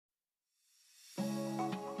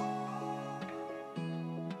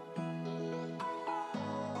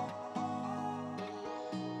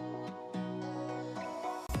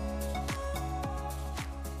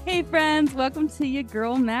Hey friends, welcome to your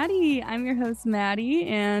girl Maddie. I'm your host Maddie,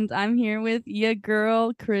 and I'm here with your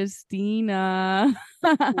girl Christina.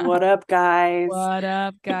 What up, guys? What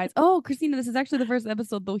up, guys? Oh, Christina, this is actually the first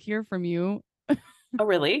episode they'll hear from you. Oh,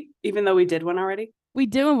 really? Even though we did one already? We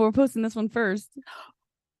do, and we're posting this one first.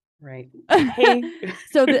 Right. Hey.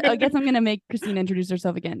 So I guess I'm gonna make Christina introduce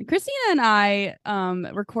herself again. Christina and I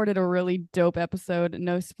recorded a really dope episode,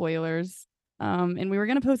 no spoilers. And we were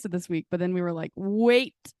gonna post it this week, but then we were like,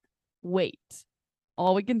 wait.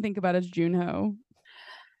 All we can think about is Junho.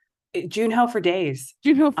 Junho for days,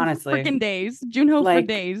 Junho for honestly. freaking days. Junho for Like,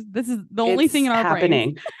 days. This is the only thing it's in our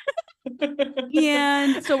brains. happening.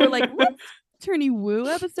 And so we're like, let's turn you woo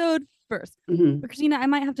episode first. Mhm. But Christina, I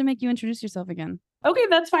might have to make you introduce yourself again. Okay,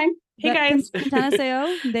 that's fine. Hey, guys.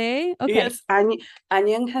 Kantanaseo? Day? Okay. Yes.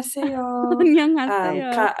 Annyeonghaseyo.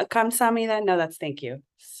 안녕하세요. Kamsahamnida. No, that's thank you.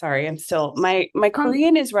 Sorry, I'm still my Pang,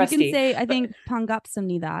 Korean is you can rusty. say, I think,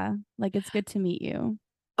 반갑습니다. Like, it's good to meet you.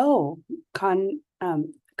 Oh, con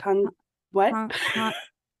what?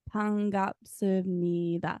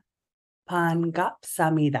 반갑습니다.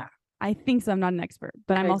 Pangapsamida. I think so. I'm not an expert,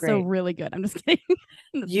 but I'm also Great. really good. I'm just kidding.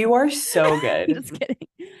 You are so good. Just kidding.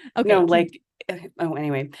 Okay. No, like,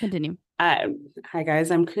 anyway. Continue. Hi guys,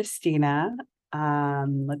 I'm Christina.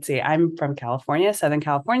 Let's see, I'm from California, Southern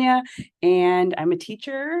California, and I'm a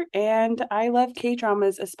teacher and I love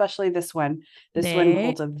K-dramas, especially this one. This one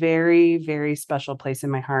holds a very, very special place in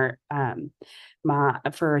my heart.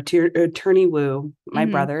 For Attorney Woo, my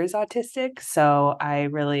brother is autistic, so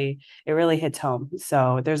it really hits home.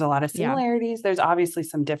 So there's a lot of similarities. There's obviously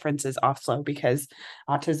some differences also because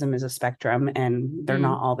autism is a spectrum and they're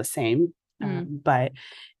not all the same. But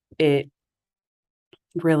it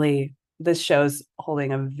really, this show's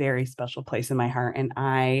holding a very special place in my heart, and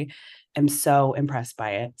I am so impressed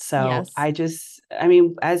by it. So I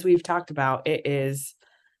mean, as we've talked about, it is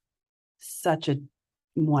such a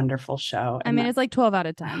wonderful show. I mean, it's like 12 out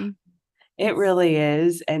of 10. It really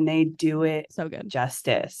is, and they do it so good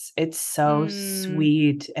justice. It's so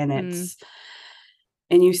sweet, and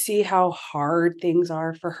and you see how hard things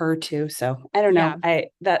are for her too. So I don't know.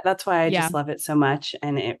 That's why I just love it so much,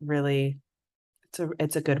 and it really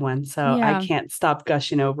it's a good one. So I can't stop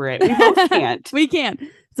gushing over it. We both can't. We can't.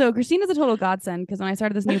 So Christina's a total godsend because when I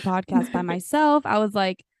started this new podcast by myself, I was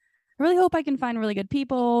like, I really hope I can find really good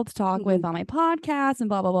people to talk with on my podcast and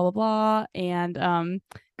blah blah blah blah blah. And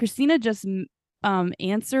Christina just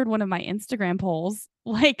answered one of my Instagram polls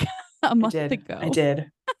like a month ago. I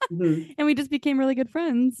did. And we just became really good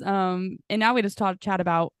friends. And now we just chat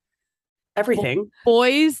about everything,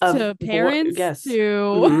 boys to parents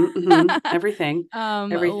to everything,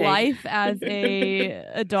 life as a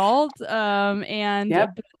adult. And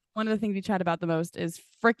one of the things we chat about the most is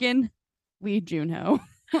frickin' Lee Junho.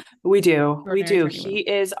 We do. He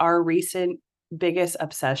is our recent biggest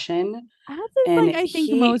obsession. I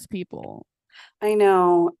think most people. I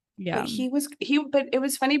know. Yeah. But it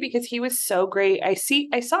was funny because he was so great. I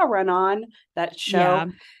saw Run On, that show. Yeah.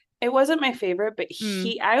 It wasn't my favorite, but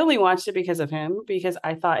I only watched it because of him, because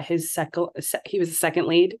I thought he was the second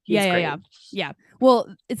lead. Yeah.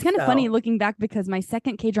 Well, it's kind of funny looking back because my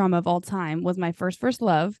second K-drama of all time was my first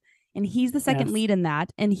love. And he's the second lead in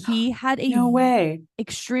that. And he had a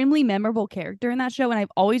extremely memorable character in that show. And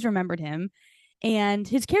I've always remembered him. And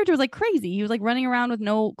his character was like crazy. He was like running around with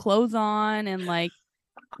no clothes on. And like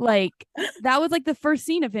that was like the first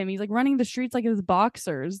scene of him. He's like running the streets like his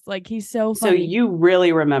boxers. Like he's so funny. So you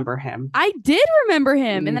really remember him? I did remember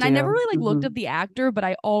him. And then I never really like looked up the actor, but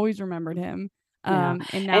I always remembered him. And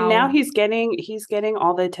now he's getting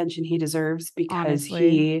all the attention he deserves because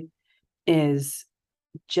he is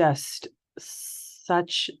just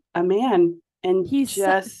such a man, and he's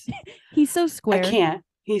so square. I can't.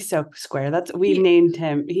 He's so square. We've named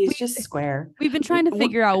him. He's just square. We've been trying to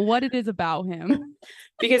figure out what it is about him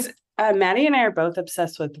because Maddie and I are both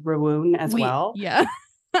obsessed with Rawoon as well. Yeah.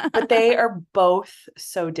 But they are both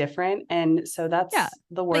so different, and so that's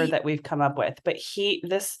the word that we've come up with. But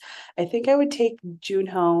I think I would take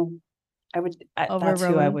Junho. That's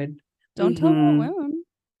who I would. Don't tell Rawoon.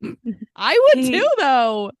 I would too,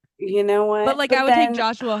 though. You know what? But I would take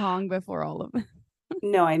Joshua Hong before all of it.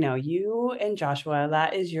 No, I know you and Joshua.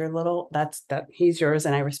 That is your little. He's yours,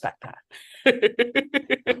 and I respect that.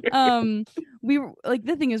 We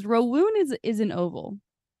the thing is, Rawoon is an oval.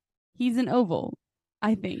 He's an oval,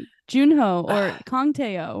 I think. Junho or Kang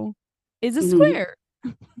Tae-oh is a square.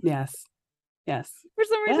 Yes. For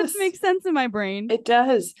some reason, it makes sense in my brain. It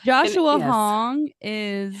does. Joshua Hong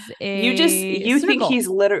is you circle. Think he's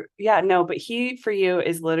literally but he for you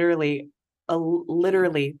is literally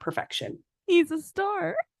perfection. He's a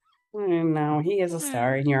star. I know he is a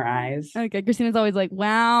star in your eyes. Okay, Christina's always like,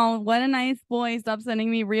 wow, what a nice boy. Stop sending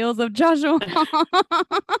me reels of Joshua.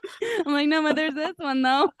 I'm like, no, but there's this one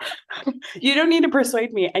though. You don't need to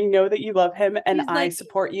persuade me. I know that you love him and I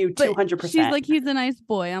support you 200%. She's like, he's a nice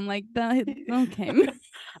boy. I'm like, okay.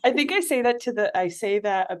 I think I say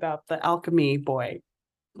that about the alchemy boy.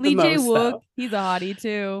 Lee Jae-wook, he's a hottie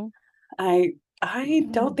too. I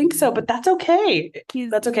don't think so, but that's okay.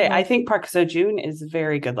 That's okay. I think Park Seo-joon is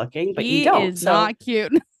very good looking, but you don't. Is not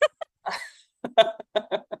cute.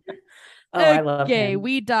 I love him. Okay,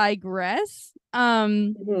 we digress.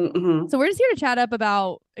 So we're just here to chat up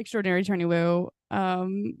about Extraordinary Attorney Woo. I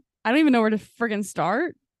don't even know where to friggin'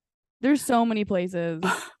 start. There's so many places.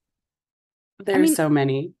 There's so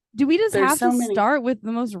many. Do we just have to start with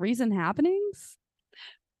the most recent happenings?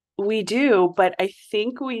 We do, but I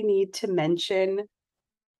think we need to mention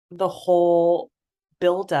the whole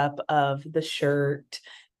buildup of the shirt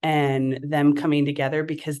and them coming together,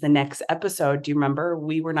 because the next episode, do you remember,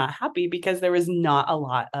 we were not happy because there was not a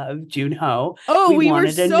lot of Junho. Oh, we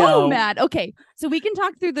were so mad. Okay, so we can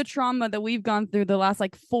talk through the trauma that we've gone through the last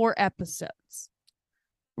 4 episodes.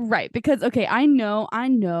 Right, because I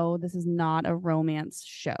know this is not a romance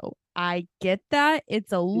show. I get that.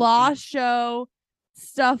 It's a law show.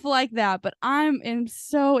 Stuff like that, but I'm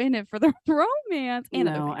so in it for the romance and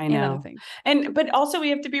I know. But also we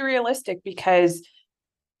have to be realistic, because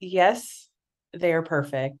yes, they are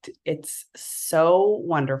perfect. It's so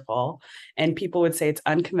wonderful, and people would say it's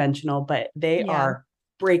unconventional, but they are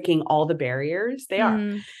breaking all the barriers. They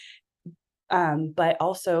are. But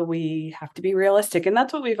also we have to be realistic, and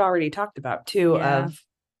that's what we've already talked about too. Of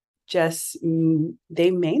just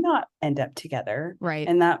they may not end up together, right?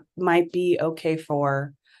 And that might be okay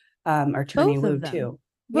for Attorney Woo too.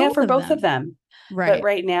 For both of them, right? But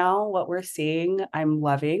right now, what we're seeing, I'm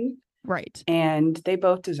loving, right? And they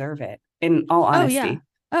both deserve it, in all honesty.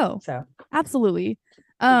 So absolutely.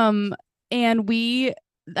 And I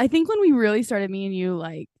think when we really started, me and you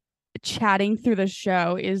chatting through the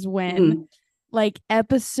show, is when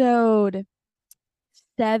episode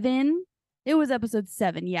 7. It was episode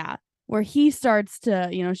 7, where he starts to,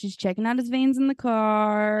 she's checking out his veins in the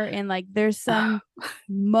car, and there's some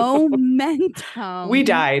momentum. We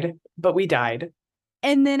died.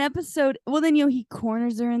 And then he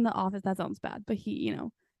corners her in the office. That sounds bad, but he,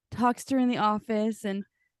 talks to her in the office, and,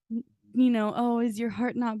 oh, is your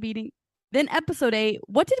heart not beating? Then episode 8,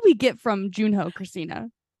 what did we get from Junho, Christina?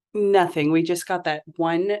 Nothing. We just got that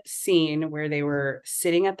one scene where they were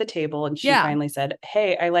sitting at the table and she finally said,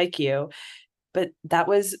 "Hey, I like you." But that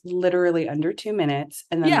was literally under 2 minutes,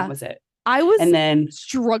 and then that was it. I was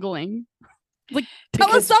struggling.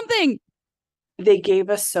 Tell us something. They gave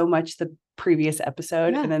us so much the previous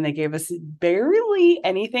episode, and then they gave us barely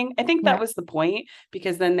anything. I think that was the point,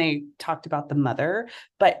 because then they talked about the mother,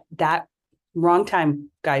 but that wrong time,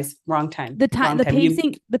 guys. Wrong time. The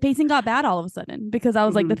pacing got bad all of a sudden, because I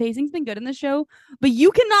was like, the pacing's been good in the show, but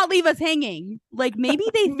you cannot leave us hanging. Maybe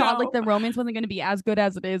they thought the romance wasn't going to be as good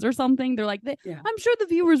as it is, or something. They're like, I'm sure the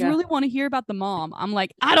viewers really want to hear about the mom. I'm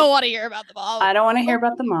like, I don't want to hear about the mom. I don't want to hear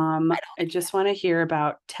about the mom. I just want to hear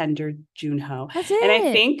about tender Junho. That's it. And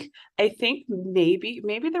I think maybe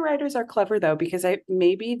the writers are clever though, because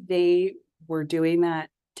maybe they were doing that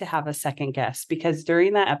to have a second guess, because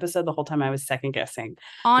during that episode, the whole time I was second guessing.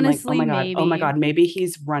 Honestly, oh my god, maybe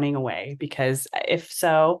he's running away, because if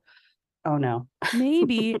so, oh no.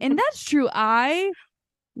 Maybe. And that's true. I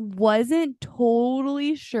wasn't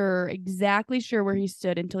exactly sure where he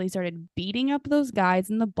stood until he started beating up those guys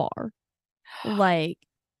in the bar.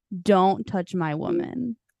 Don't touch my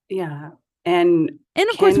woman. Yeah. And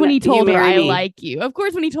of course, when he told her, I like you. Of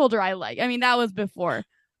course, when he told her, I mean, that was before.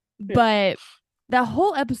 But that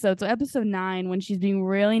whole episode, so episode 9, when she's being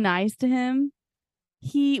really nice to him,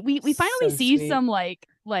 we finally see sweet. Some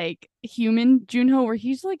human Junho, where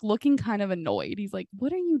he's looking kind of annoyed. He's like,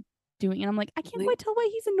 "What are you doing?" And I'm like, I can't quite tell why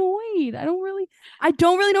he's annoyed. I don't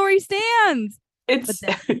really know where he stands.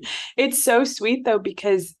 It's so sweet though,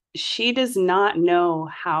 because she does not know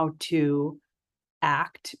how to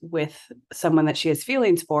act with someone that she has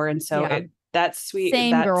feelings for, and so that's sweet.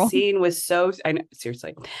 That scene was so, I know,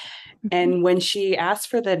 seriously. And when she asked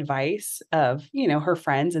for the advice of, her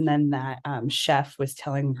friends, and then that chef was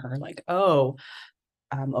telling her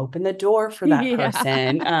open the door for that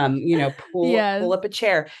person, pull up a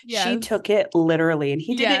chair. Yes. She took it literally, and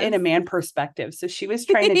he did it in a man perspective. So she was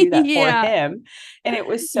trying to do that for him. And it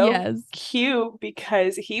was so cute,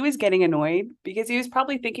 because he was getting annoyed, because he was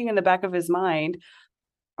probably thinking in the back of his mind,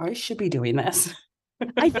 I should be doing this.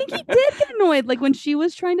 I think he did get annoyed, when she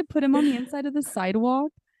was trying to put him on the inside of the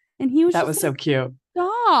sidewalk. And he was so cute.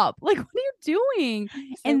 stop. Like, what are you doing?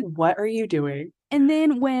 And what are you doing? And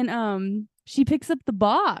then when she picks up the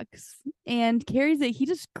box and carries it, he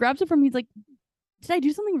just grabs it from me. He's like, did I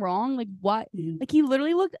do something wrong? Like, what? Mm-hmm. Like, he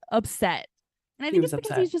literally looked upset. And I think it's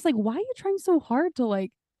because he's just like, why are you trying so hard to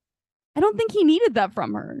like, I don't think he needed that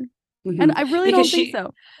from her. Mm-hmm. And I really don't think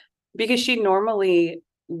so. Because she normally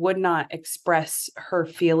would not express her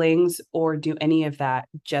feelings or do any of that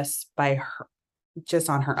just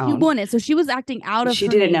on her own. She wouldn't. So she was acting out of her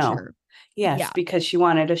didn't nature. Know. Yes, because she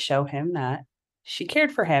wanted to show him that she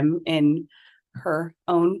cared for him in her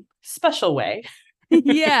own special way.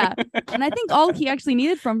 Yeah. And I think all he actually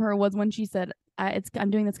needed from her was when she said, I'm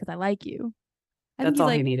doing this because I like you. That's all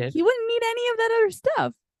he needed. He wouldn't need any of that other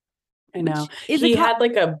stuff. I know. He had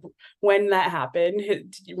like when that happened, do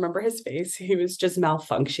you remember his face? He was just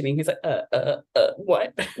malfunctioning. He's like,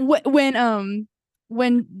 what?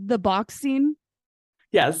 When the box scene?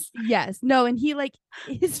 Yes. No, and he like,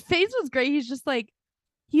 his face was great. He's just like,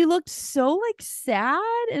 he looked so like sad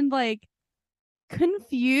and like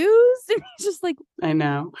confused. And he's just like, I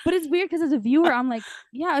know. But it's weird because as a viewer, I'm like,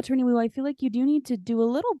 yeah, Attorney Woo, I feel like you do need to do a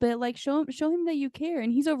little bit, like show him that you care.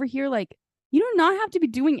 And he's over here like, you do not have to be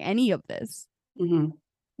doing any of this. Mm-hmm.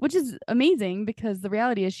 Which is amazing because the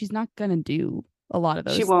reality is she's not gonna do a lot of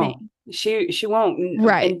those things. She won't.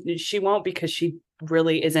 Right. And she won't because she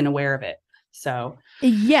really isn't aware of it. So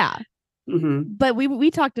yeah. Mm-hmm. But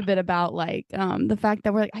we talked a bit about like the fact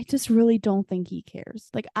that we're like, I just really don't think he cares.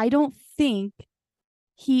 Like, I don't think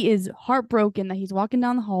he is heartbroken that he's walking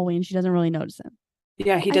down the hallway and she doesn't really notice him.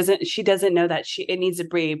 Yeah, she doesn't know that it needs to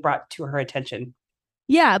be brought to her attention.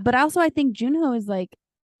 Yeah, but also I think Junho is like,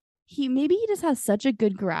 he just has such a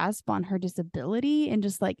good grasp on her disability and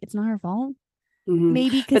just like, it's not her fault. Mm-hmm.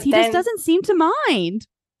 Maybe because he just doesn't seem to mind.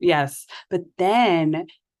 Yes. But then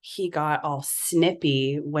he got all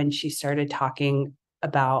snippy when she started talking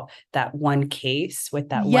about that one case with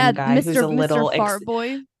that one guy who's a little fart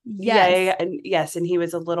boy. Yes. And he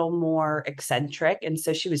was a little more eccentric. And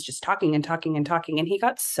so she was just talking and talking and talking. And he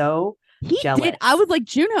got so jealous. Did. I was like,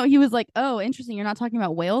 Junho, he was like, oh, interesting. You're not talking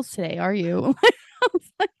about whales today, are you? I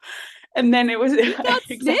was like, and then it was he got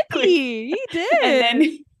snippy. He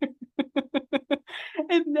did.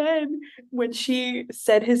 And then when she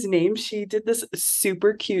said his name, she did this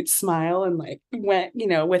super cute smile and like went,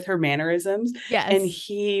 with her mannerisms. Yes. And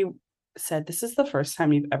he said, this is the first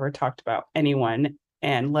time you've ever talked about anyone,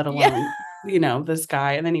 and let alone, this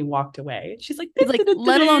guy. And then he walked away. She's like, he's like,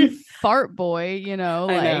 let alone fart boy,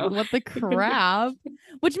 like what the crap?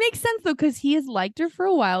 Which makes sense though, because he has liked her for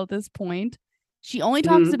a while at this point. She only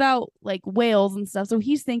talks about like whales and stuff. So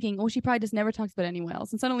he's thinking, oh, she probably just never talks about anyone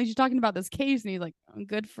else. And suddenly she's talking about this case and he's like, oh,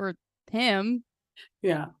 good for him.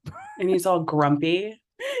 Yeah. And he's all grumpy.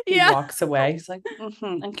 He walks away. He's like,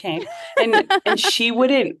 okay. And she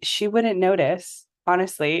wouldn't notice.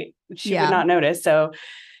 Honestly, she would not notice. So,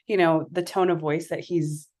 the tone of voice that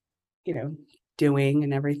he's, doing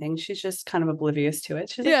and everything, she's just kind of oblivious to it.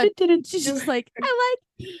 She's like, she's just like, I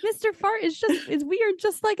like Mr. Fart is weird,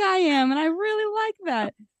 just like I am, and I really like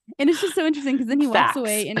that. And it's just so interesting because then he walks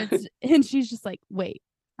away, and she's just like, wait,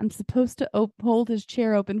 I'm supposed to hold his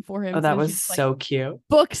chair open for him. Oh, that was so cute.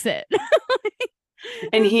 Books it.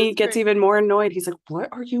 And he gets even more annoyed. He's like, what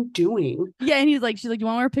are you doing? Yeah, and she's like, do you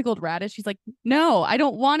want more pickled radish? She's like, no, I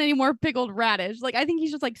don't want any more pickled radish. Like, I think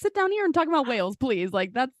he's just like, sit down here and talk about whales, please.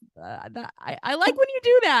 Like, that's I like when you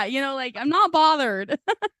do that, like, I'm not bothered.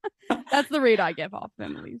 That's the read I give off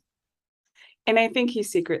him, at least. And I think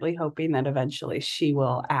he's secretly hoping that eventually she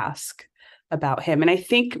will ask about him. And I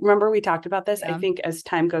think, remember we talked about this? Yeah. I think as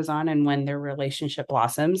time goes on and when their relationship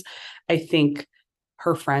blossoms, I think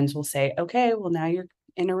her friends will say, okay, well, now you're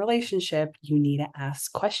in a relationship, you need to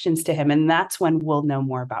ask questions to him. And that's when we'll know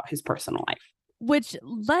more about his personal life. Which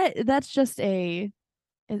that's just I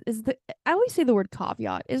always say the word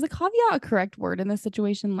caveat. Is the caveat a correct word in this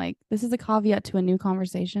situation? Like, this is a caveat to a new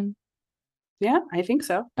conversation? Yeah, I think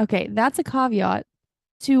so. Okay, that's a caveat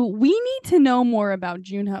to, we need to know more about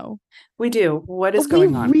Junho. We do. What is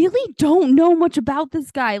going on? We really don't know much about this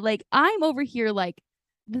guy. Like, I'm over here, like,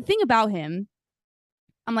 the thing about him,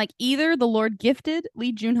 I'm like, either the Lord gifted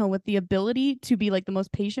Lee Junho with the ability to be like the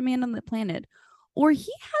most patient man on the planet, or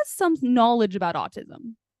he has some knowledge about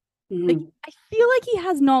autism. Mm-hmm. Like, I feel like he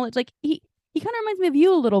has knowledge. Like, he kind of reminds me of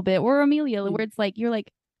you a little bit, or Amelia, where it's like, you're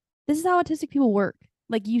like, this is how autistic people work.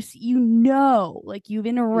 Like, like you've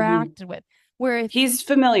interacted with. Where if he's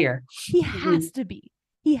familiar, he has to be.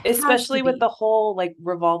 Especially with the whole like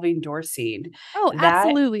revolving door scene. Oh,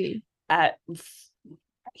 absolutely.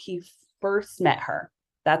 He first met her.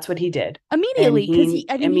 That's what he did immediately, because he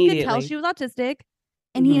could tell she was autistic.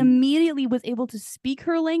 And he immediately was able to speak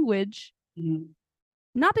her language.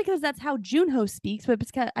 Not because that's how Junho speaks, but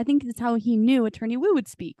because I think it's how he knew Attorney Woo would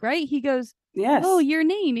speak, right? He goes, yes. Oh, your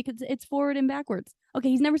name, because it's forward and backwards. Okay,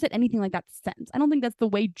 he's never said anything like that since. I don't think that's the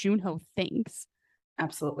way Junho thinks.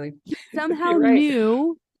 Absolutely. He somehow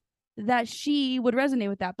knew that she would resonate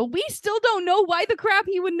with that, but we still don't know why the crap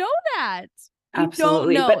he would know that.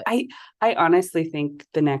 Absolutely. But I honestly think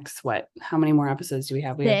the next, how many more episodes do we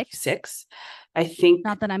have? We have 6. I think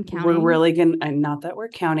not that I'm counting. We're really gonna, not that we're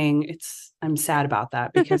counting. I'm sad about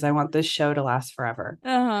that because I want this show to last forever.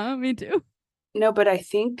 Me too. No, but I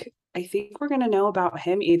think we're gonna know about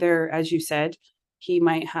him either, as you said, he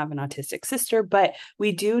might have an autistic sister, but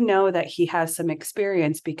we do know that he has some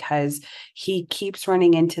experience because he keeps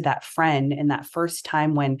running into that friend in that first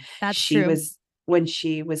time when she was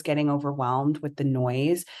getting overwhelmed with the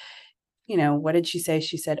noise. What did she say?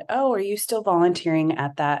 She said, "Oh, are you still volunteering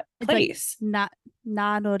at that place?" Like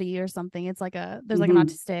Nadori or something. It's like there's like an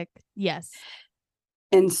autistic. Yes.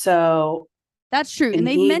 And so that's true. And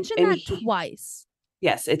they mentioned that twice.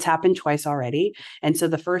 Yes, it's happened twice already. And so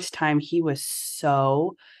the first time he was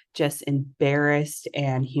so just embarrassed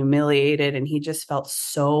and humiliated, and he just felt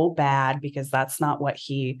so bad because that's not what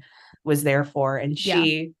he was there for. And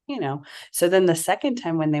she, so then the second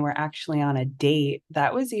time when they were actually on a date,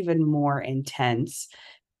 that was even more intense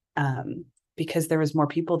because there was more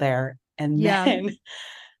people there. And then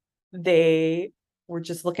they were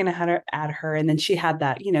just looking at her, and then she had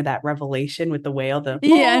that, that revelation with the whale,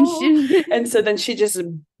 and so then she just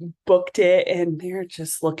booked it, and they're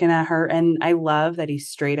just looking at her. And I love that he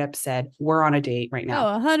straight up said, "We're on a date right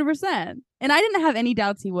now." 100%. And I didn't have any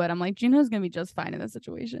doubts he would. I'm like, Junho's gonna be just fine in this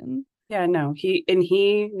situation. Yeah, no,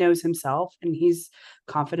 he knows himself, and he's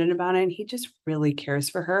confident about it, and he just really cares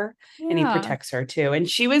for her, and he protects her too. And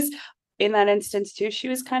she was, in that instance too, she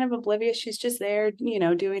was kind of oblivious. She's just there,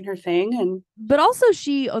 doing her thing. But also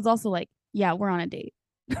she was also like, yeah, we're on a date.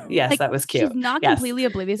 Yes, that was cute. She's not completely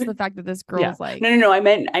oblivious to the fact that this girl's like, no, I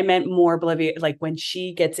meant more oblivious, like when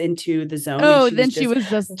she gets into the zone. Oh, then she was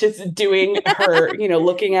just doing her,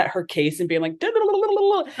 looking at her case and being like,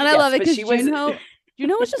 and I love it because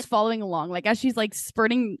Junho was just following along, like as she's like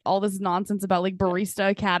spurting all this nonsense about like Barista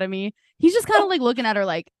Academy. He's just kind of like looking at her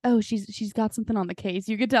like, oh, she's got something on the case.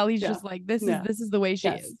 You could tell he's just like, this is the way she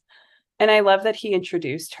is. And I love that he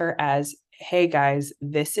introduced her as, "Hey guys,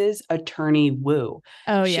 this is Attorney Woo."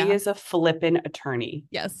 Oh, she is a flippin' attorney.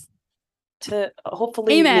 Yes. To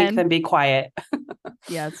hopefully make them be quiet.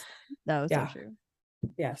 Yes, that was so true.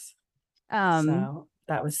 Yes. So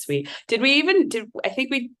that was sweet. I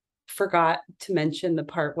think we forgot to mention the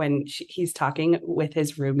part when he's talking with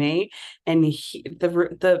his roommate, and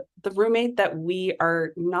the roommate that we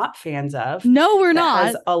are not fans of. No, we're not.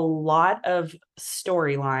 Has a lot of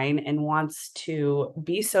storyline and wants to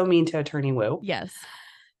be so mean to Attorney Woo. Yes,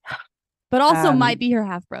 but also might be her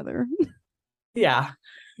half brother. Yeah,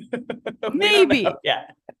 maybe. Yeah,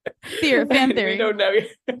 fan theory. We don't know.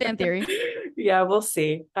 Fan theory. Yeah, we'll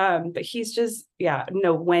see. But he's just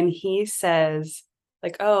when he says,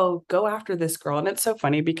 like, "Oh, go after this girl." And it's so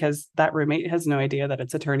funny because that roommate has no idea that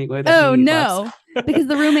it's Attorney Woo. Because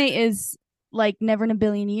the roommate is like, never in a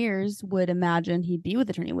billion years would imagine he'd be with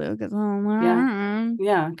Attorney Woo. Because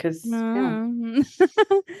because no,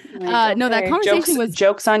 that conversation was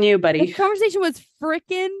jokes on you, buddy. The conversation was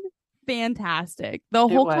freaking fantastic. The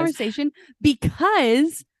whole conversation,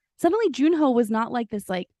 because suddenly Junho was not like this,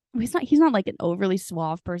 like he's not like an overly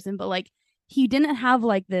suave person, but like he didn't have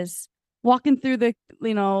like this walking through the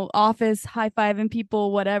office high-fiving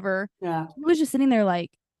people, whatever. Yeah, he was just sitting there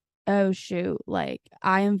like, oh shoot, like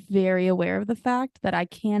I am very aware of the fact that I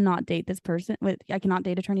cannot date this person. I cannot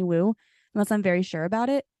date Attorney Woo unless I'm very sure about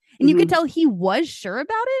it. And you could tell he was sure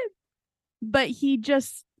about it, but he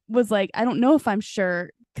just was like, I don't know if I'm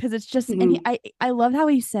sure, because it's just and I love how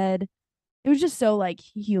he said, it was just so like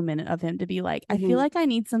human of him to be like, I feel like I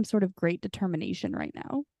need some sort of great determination right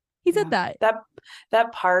now. He said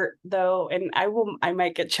that part though, and I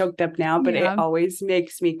might get choked up now, but it always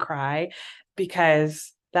makes me cry,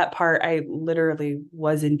 because that part I literally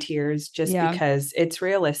was in tears just because it's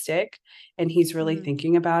realistic, and he's really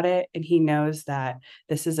thinking about it, and he knows that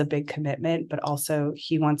this is a big commitment, but also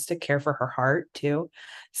he wants to care for her heart too.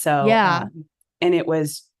 So and it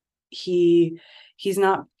was he's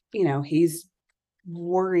not, he's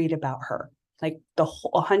worried about her. Like the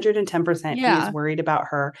whole 110%, he's worried about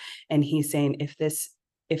her. And he's saying, if this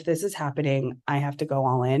is happening, I have to go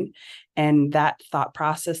all in. And that thought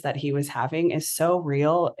process that he was having is so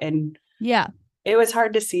real. And it was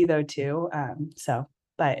hard to see though, too.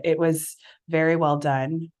 But it was very well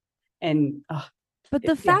done. And But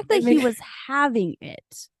the fact that he was having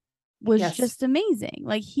it was just amazing.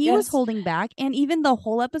 Like he was holding back. And even the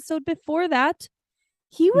whole episode before that,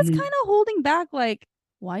 he was kind of holding back, like,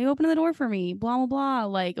 why are you opening the door for me? Blah, blah, blah.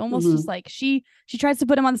 Like almost just like she tries to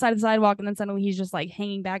put him on the side of the sidewalk, and then suddenly he's just like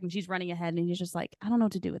hanging back and she's running ahead, and he's just like, I don't know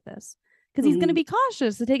what to do with this. Because he's going to be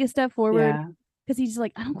cautious to take a step forward. Because he's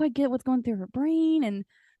like, I don't quite get what's going through her brain.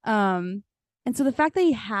 And so the fact that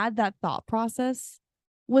he had that thought process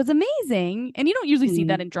was amazing. And you don't usually see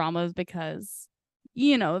that in dramas because,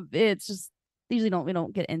 you know, it's just we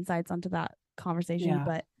don't get insights onto that conversation.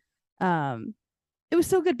 But it was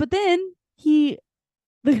so good. But then the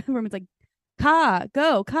woman's like, Ka,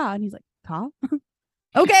 go, Ka. And he's like, Ka?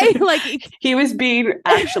 Okay. Like he was being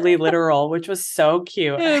actually literal, which was so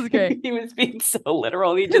cute. It was great. He was being so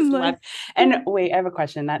literal. He just left. And wait, I have a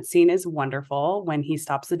question. That scene is wonderful when he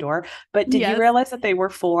stops the door. But did you realize that they were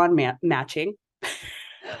full on matching?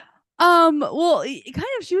 Well, kind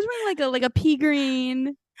of. She was wearing like a pea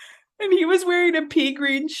green. And he was wearing a pea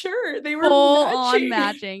green shirt. They were full on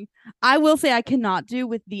matching. I will say I cannot do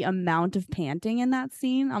with the amount of panting in that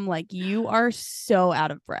scene. I'm like, you are so out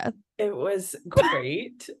of breath. It was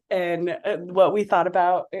great. And what we thought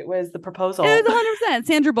about it was the proposal. It was 100%.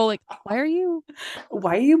 Sandra Bullock, why are you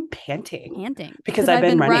panting? Because I've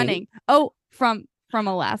been running. Oh, from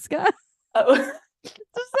Alaska. Oh. It's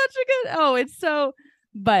such a good. It's so.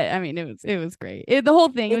 But I mean, it was great. The whole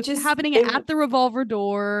thing was just happening at the revolver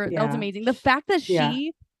door. That was amazing. The fact that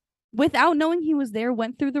she, without knowing he was there,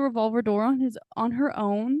 went through the revolver door on her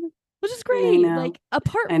own, which is great. Like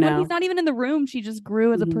apart when he's not even in the room, she just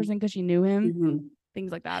grew as a person because she knew him.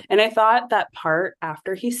 Things like that. And I thought that part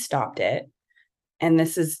after he stopped it, and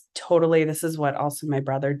this is what also my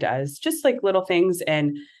brother does, just like little things,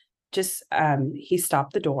 and just he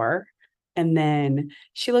stopped the door. And then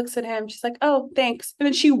she looks at him. She's like, oh, thanks. And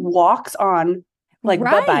then she walks on like,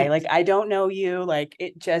 bye-bye. Like, I don't know you. Like,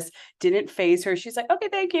 it just didn't faze her. She's like, okay,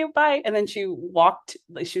 thank you. Bye. And then she walked,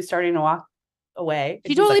 like she was starting to walk away.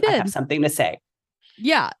 She totally did. I have something to say.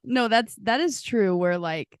 Yeah, no, that is true. Where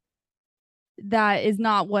like, that is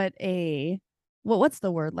not what what's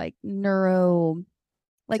the word? Like a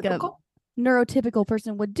neurotypical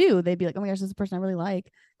person would do. They'd be like, oh my gosh, this is a person I really like.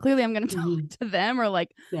 Clearly I'm gonna talk to them, or like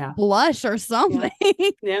blush or something.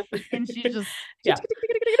 Yeah. And she's just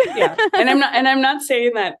yeah. And I'm not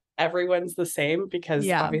saying that everyone's the same, because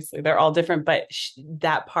obviously they're all different, but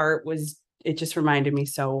that part it just reminded me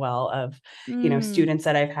so well of students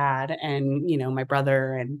that I've had, and my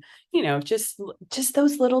brother, and just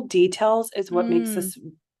those little details is what makes this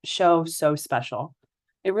show so special.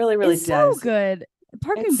 It really does. So good.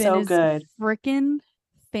 Park Eun-bin so is good. Freaking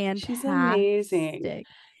fantastic. She's amazing.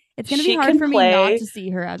 It's going to be hard for me not to see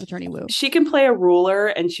her as Attorney Woo. She can play a ruler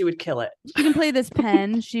and she would kill it. She can play this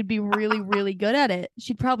pen. She'd be really, really good at it.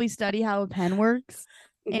 She'd probably study how a pen works.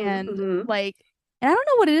 And and I don't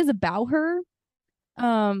know what it is about her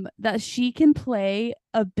that she can play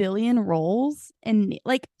a billion roles. And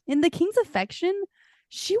like in The King's Affection,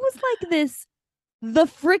 she was like the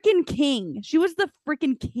freaking king. She was the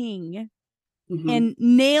freaking king. And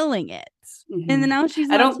nailing it. And then now she's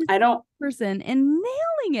I don't person and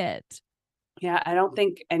nailing it. Yeah, I don't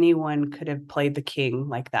think anyone could have played the king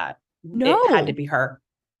like that. No, it had to be her.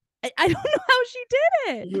 I don't know how she did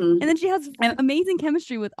it. And then she has amazing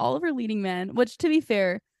chemistry with all of her leading men, which, to be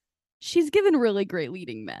fair, she's given really great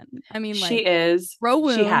leading men. I mean, like, she is.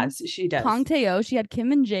 Rowoon, she does. Kang Tae-oh, she had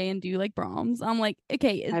Kim and Jae and Do You Like Brahms? I'm like,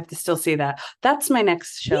 okay. I have to still see that. That's my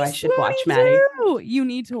next show I should watch, Maddie. You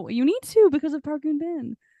need to because of Park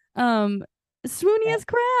Eun-bin. Swoony as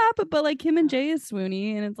crap, but like Kim and Jae is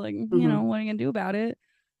swoony, and it's like, what are you gonna do about it?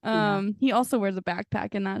 He also wears a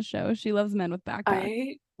backpack in that show. She loves men with backpacks.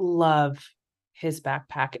 I love his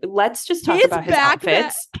backpack. Let's just talk about his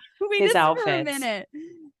outfits. His outfits. For a minute.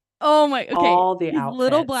 Oh my, okay. All the outfits.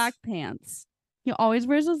 Little black pants. He always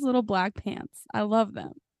wears those little black pants. I love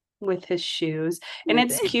them. With his shoes. And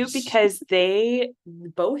it's cute because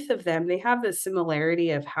both of them, they have the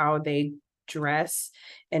similarity of how they dress,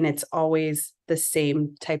 and it's always the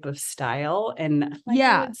same type of style. And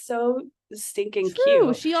it's so stinking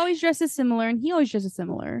cute. She always dresses similar, and he always dresses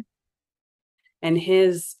similar. And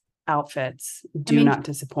his outfits do not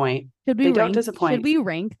disappoint. Don't disappoint. Should we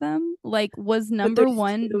rank them? Like, was number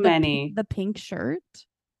one the pink shirt?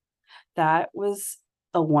 That was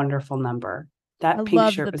a wonderful number. That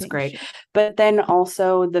pink shirt was great. But then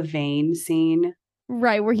also the vein scene.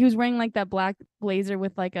 Right, where he was wearing like that black blazer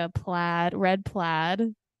with like a red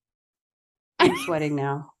plaid. I'm sweating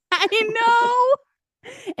now. I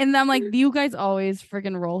know. And I'm like, you guys always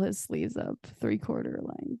freaking roll his sleeves up 3/4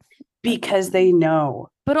 length. Because they know.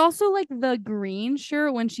 But also like the green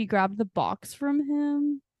shirt when she grabbed the box from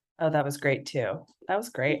him. Oh, that was great too. That was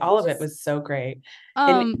great. All of it was so great.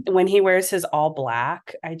 And when he wears his all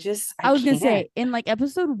black, I was gonna say, in like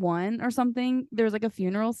episode 1 or something, there's like a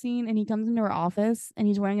funeral scene and he comes into her office and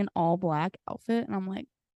he's wearing an all black outfit and I'm like,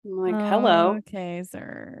 hello. Okay,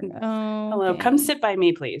 sir. Hello, come sit by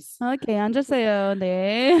me, please. Okay,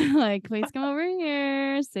 안녕하세요. Like, please come over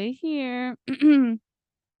here. Stay here.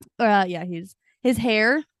 Yeah, his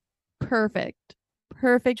hair, perfect.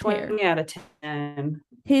 Perfect 20 hair. out of 10.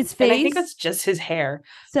 His face, and I think that's just his hair.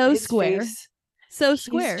 So his square. Face, so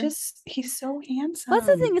square. He's so handsome. That's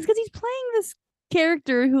the thing. It's because he's playing this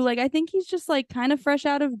character who, like, I think he's just like kind of fresh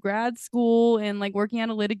out of grad school and like working at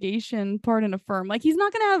a litigation part in a firm. Like, he's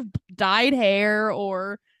not gonna have dyed hair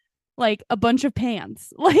or like a bunch of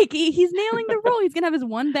pants. Like, he's nailing the role. He's gonna have his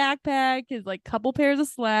one backpack, his like couple pairs of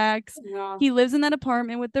slacks. Yeah. He lives in that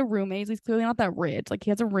apartment with the roommates. He's clearly not that rich. Like,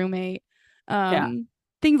 he has a roommate.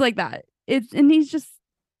 Things like that. And he's just,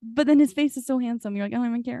 but then his face is so handsome. You're like, I don't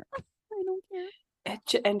even care. I don't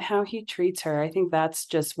care. And how he treats her, I think that's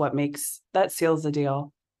just what seals the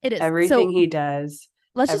deal. It is everything he does.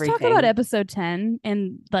 Let's just talk about episode 10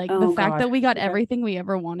 and like the fact that we got everything we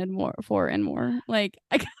ever wanted more. Like,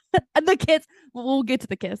 the kiss. We'll get to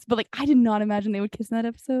the kiss, but like, I did not imagine they would kiss in that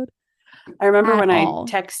episode. I remember when I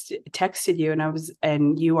texted you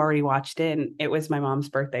and you already watched it, and it was my mom's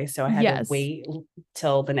birthday, so I had to wait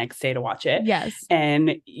till the next day to watch it. Yes.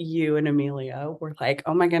 And you and Amelia were like,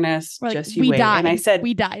 "Oh my goodness, like, just you wait." Died. And I said,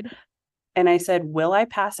 "We died." And I said, "Will I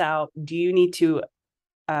pass out? Do you need to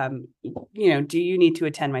do you need to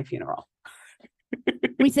attend my funeral?"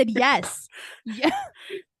 We said yes. Yeah.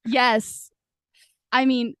 Yes. I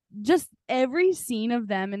mean, just every scene of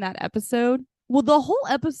them in that episode. Well, the whole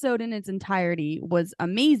episode in its entirety was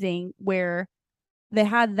amazing, where they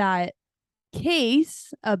had that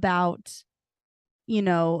case about,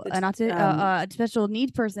 a special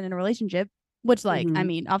needs person in a relationship, which, like, I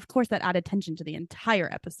mean, of course, that added tension to the entire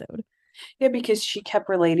episode. Yeah, because she kept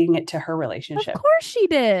relating it to her relationship. Of course she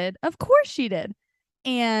did.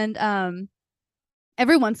 And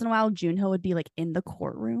every once in a while, Junho would be like in the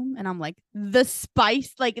courtroom, and I'm like, the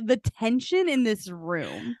spice, like the tension in this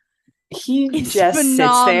room. He just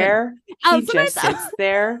sits there. He just sits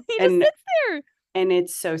there. And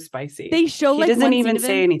it's so spicy. They show he doesn't even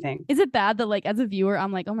say anything. Is it bad that, like, as a viewer,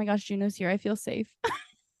 I'm like, oh my gosh, Junho's here. I feel safe.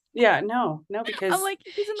 Yeah, no, because I'm like,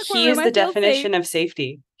 he's in the courtroom. He is the definition of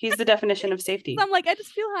safety. He's the definition of safety. I'm like, I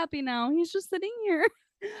just feel happy now. He's just sitting here.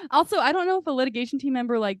 Also, I don't know if a litigation team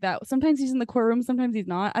member like that, sometimes he's in the courtroom, sometimes he's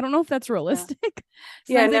not. I don't know if that's realistic.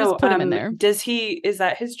 Yeah, no, just put him in there. Is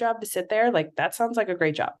that his job to sit there? Like, that sounds like a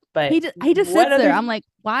great job. But he just sits there. I'm like,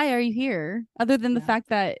 why are you here? Other than the fact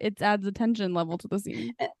that it adds a tension level to the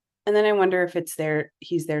scene. And then I wonder if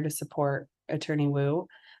he's there to support Attorney Woo.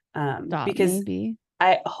 Because maybe.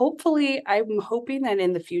 I'm hoping that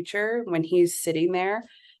in the future, when he's sitting there,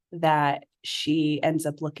 that she ends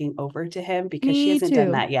up looking over to him, because she hasn't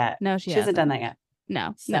done that yet. No, she hasn't done that yet.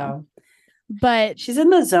 No. But she's in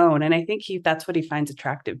the zone, and I think that's what he finds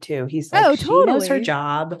attractive too. He's like, she knows her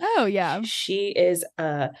job. Oh yeah, she is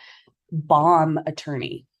a bomb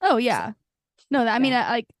attorney. Oh yeah, so, no, I mean,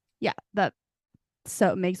 that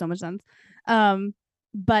makes so much sense.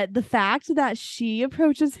 But the fact that she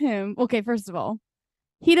approaches him, okay, first of all,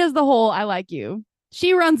 he does the whole "I like you."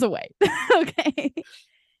 She runs away. Okay.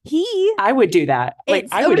 I would do that. Like,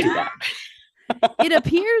 I would do that. It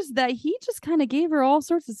appears that he just kind of gave her all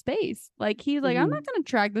sorts of space. Like, he's like, I'm not going to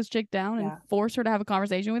track this chick down and force her to have a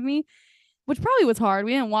conversation with me, which probably was hard.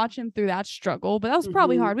 We didn't watch him through that struggle, but that was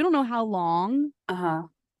probably hard. We don't know how long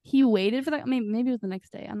he waited for that. I mean, maybe it was the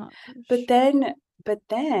next day. I'm not sure. But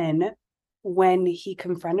then when he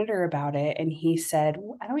confronted her about it, and he said,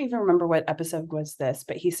 I don't even remember what episode was this,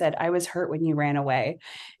 but he said, I was hurt when you ran away.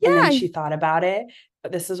 Yeah. And then she thought about it.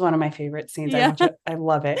 This is one of my favorite scenes. I watch it. I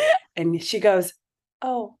love it. And she goes,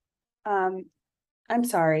 oh, I'm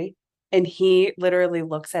sorry. And he literally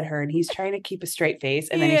looks at her, and he's trying to keep a straight face,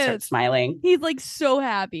 and then he starts smiling. He's like so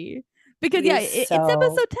happy because it's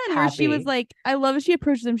episode 10 where she was like, I love it. She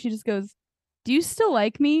approaches him. She just goes, do you still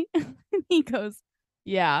like me? And he goes,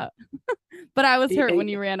 yeah. But I was hurt when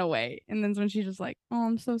you ran away. And then when she's just like, oh,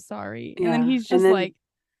 I'm so sorry. And then he's just like,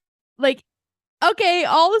 okay,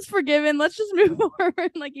 all is forgiven. Let's just move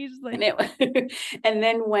forward. Like, he's just like, and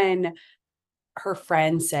then when her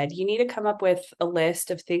friend said, you need to come up with a list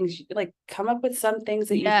of things, like, come up with some things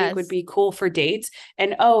that you think would be cool for dates.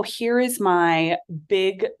 And here is my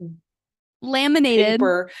big laminated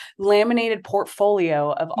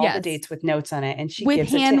portfolio of all the dates with notes on it. And she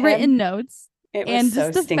gives it to him. With handwritten notes. It was and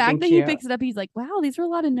so just the fact that cute. he picks it up, he's like, wow, these are a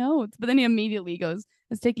lot of notes. But then he immediately goes,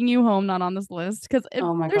 it's taking you home, not on this list. Because there's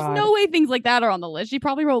no way things like that are on the list. She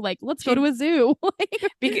probably wrote like, let's go to a zoo.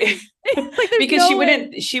 because she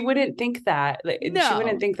wouldn't think that. She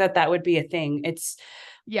wouldn't think that would be a thing. It's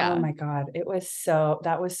oh my God. That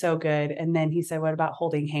was so good. And then he said, what about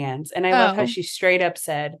holding hands? And I love how she straight up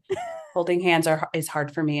said, holding hands is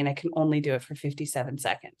hard for me and I can only do it for 57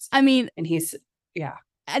 seconds. I mean, and he's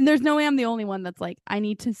and there's no way I'm the only one that's like, I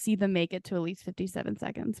need to see them make it to at least 57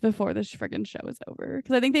 seconds before this friggin' show is over.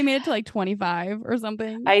 Because I think they made it to like 25 or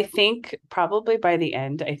something. I think probably by the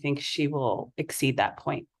end, I think she will exceed that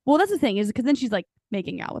point. Well, that's the thing, is because then she's like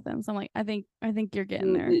making out with him. So I'm like, I think you're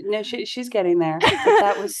getting there. No, she's getting there.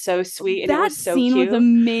 That was so sweet. And that it was so scene cute. Was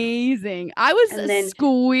amazing. I was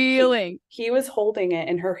squealing. He was holding it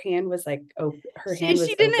and her hand was like, hand was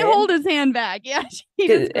she didn't open. hold his hand back. Yeah. She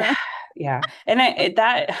just yeah. And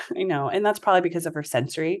I know, and that's probably because of her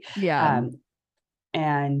sensory. Yeah.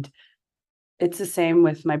 And it's the same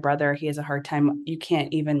with my brother. He has a hard time. You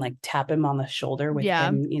can't even like tap him on the shoulder with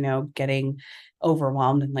him, getting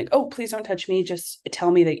overwhelmed and like, oh, please don't touch me. Just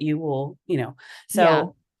tell me that you will,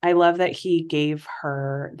 So I love that he gave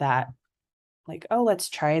her that, like, oh, let's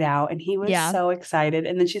try it out. And he was so excited.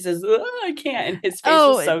 And then she says, oh, I can't. And his face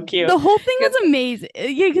was so cute. The whole thing was amazing.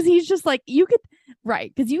 Yeah, because he's just like,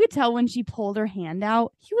 because you could tell when she pulled her hand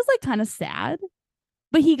out, he was like kind of sad,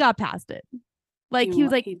 but he got past it. Like he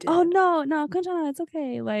was like, oh no, Kanchana, it's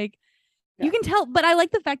okay. Like you can tell, but I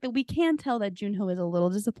like the fact that we can tell that Junho is a little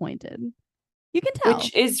disappointed. You can tell,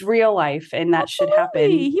 which is real life, and that should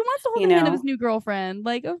happen. He wants to hold the hand of his new girlfriend,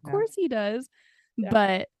 like of course he does.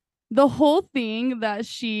 But the whole thing that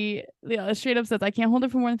she straight up says, I can't hold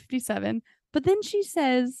it for more than 57. But then she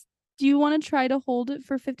says, do you want to try to hold it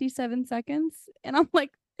for 57 seconds? And I'm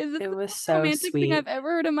like, is this the most romantic thing I've ever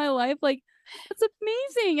heard in my life? Like, that's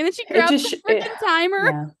amazing. And then she grabs the freaking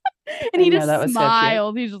timer and he just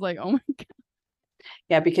smiled. He's just like, oh my God.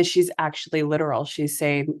 Yeah, because she's actually literal. She's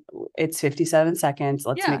saying it's 57 seconds.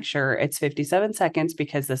 Let's make sure it's 57 seconds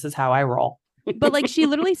because this is how I roll. But like she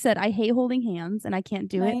literally said, I hate holding hands and I can't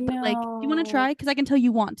do it. But like, do you want to try? Because I can tell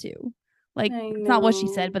you want to. Like, it's not what she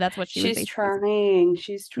said, but that's what she's trying.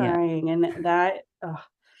 She's trying. And that,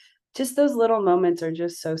 just those little moments are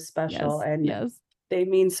just so special. And they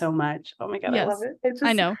mean so much. Oh my God, I love it.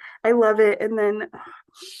 I know. I love it. And then,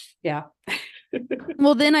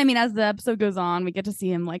 well, then, I mean, as the episode goes on, we get to see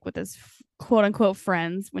him like with his quote unquote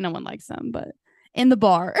friends. When no one likes him, but in the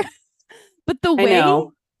bar. But the way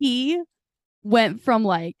he went from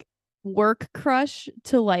like work crush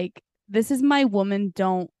to like, this is my woman,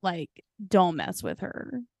 don't mess with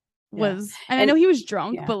her was, and I know he was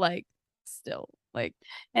drunk, but like still like,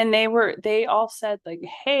 and they all said like,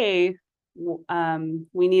 hey,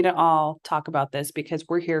 we need to all talk about this because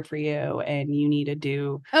we're here for you and you need to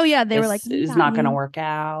do. Oh yeah. They were like, it's not going to work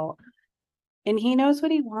out. And he knows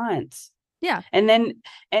what he wants. Yeah. And then,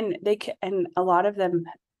 and a lot of them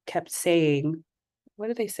kept saying, what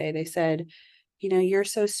did they say? They said, you're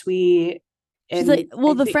so sweet. And she's like,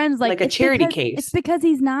 well, the friend's like a charity case. It's because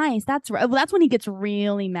he's nice. That's right. Well, that's when he gets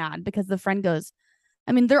really mad because the friend goes,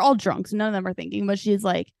 I mean, they're all drunk, so none of them are thinking, but she's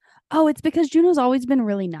like, oh, it's because Juno's always been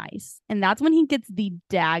really nice. And that's when he gets the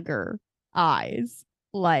dagger eyes.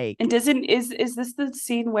 Like, and is this the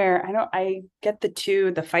scene where I get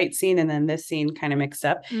the fight scene and then this scene kind of mixed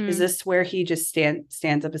up? Is this where he just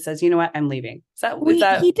stands up and says, you know what, I'm leaving?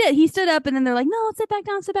 He did. He stood up and then they're like, no, sit back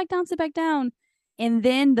down, sit back down, sit back down. And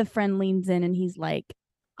then the friend leans in and he's like,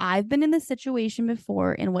 I've been in this situation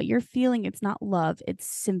before, and what you're feeling, it's not love, it's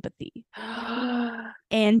sympathy.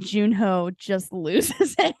 And Junho just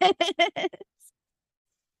loses it.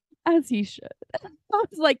 As he should.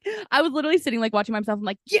 I was literally sitting like watching myself. I'm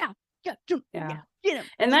like, yeah, get him.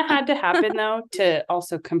 And that had to happen though to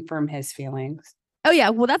also confirm his feelings. Oh yeah,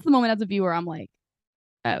 well that's the moment as a viewer I'm like,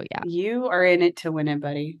 oh yeah, you are in it to win it,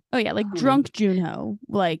 buddy. Oh yeah, like drunk Junho,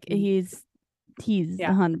 like he's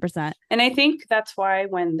 100%. And I think that's why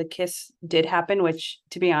when the kiss did happen, which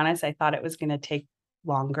to be honest, I thought it was going to take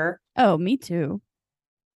longer. Oh, me too.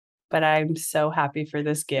 But I'm so happy for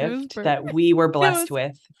this gift that we were blessed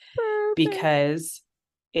with because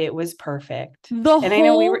it was perfect. I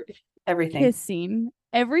know everything. Kiss scene,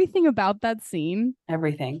 everything about that scene,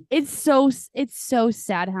 everything. It's so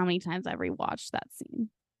sad how many times I rewatched that scene.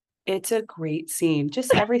 It's a great scene.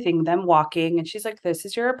 Just everything. Them walking and she's like, this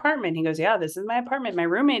is your apartment. He goes, yeah, this is my apartment. My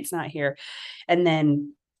roommate's not here. And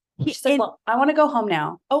then she's like, well, I want to go home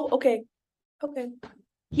now. Oh, okay.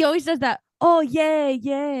 He always does that. Oh yeah.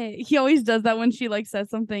 He always does that when she like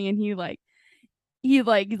says something and he's like,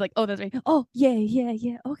 oh, that's right. Oh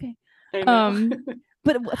yeah. Okay. I know.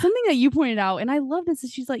 But something that you pointed out, and I love this,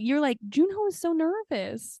 is she's like, you're like, Junho is so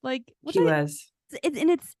nervous. Like, he was.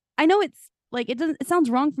 I know it's like, it sounds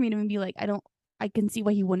wrong for me to be like, I can see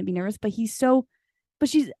why he wouldn't be nervous, but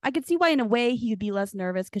I could see why in a way he would be less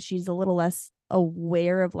nervous because she's a little less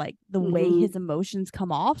aware of like the way his emotions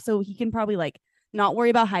come off. So he can probably like not worry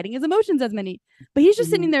about hiding his emotions as many, but he's just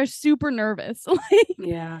sitting there super nervous. Like,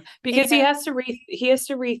 yeah, because he has to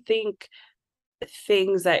rethink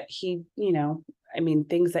things that he,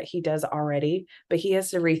 things that he does already, but he has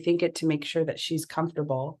to rethink it to make sure that she's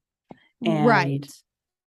comfortable. And, right.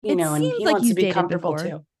 And he wants to be comfortable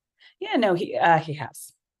too. Yeah, no, he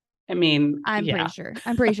has. I mean, I'm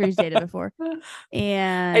pretty sure he's dated before.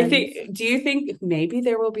 And do you think maybe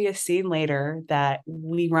there will be a scene later that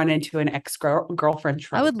we run into an ex-girlfriend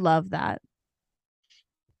trope? I would love that.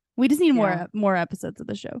 We just need more episodes of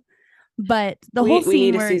the show. But the whole scene,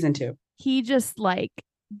 we need a season 2. He just like,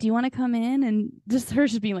 do you want to come in? And just her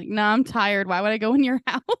just being like, nah, I'm tired. Why would I go in your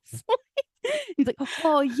house? He's like,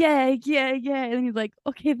 oh, yeah. And then he's like,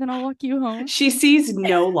 okay, then I'll walk you home. She sees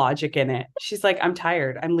no logic in it. She's like, I'm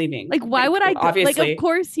tired. I'm leaving. Like, why would I? Obviously, like, of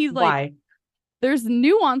course, he's like, why? There's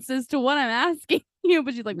nuances to what I'm asking you.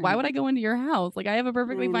 But she's like, why would I go into your house? Like, I have a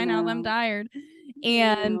perfectly fine house. I'm tired.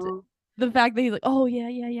 And the fact that he's like, oh,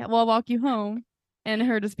 yeah. Well, I'll walk you home. And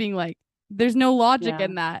her just being like, there's no logic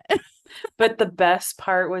in that. But the best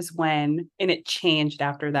part was and it changed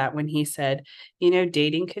after that, when he said,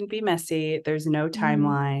 dating can be messy. There's no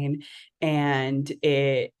timeline, and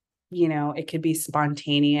it could be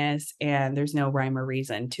spontaneous, and there's no rhyme or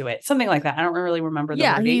reason to it. Something like that. I don't really remember the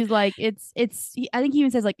wording. He's like, I think he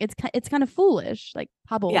even says like, it's kind of foolish. Like,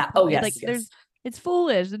 Pablo. Yeah. Oh, yes. Like, it's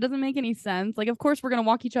foolish. It doesn't make any sense. Like, of course we're going to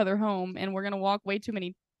walk each other home, and we're going to walk way too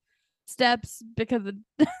many steps because it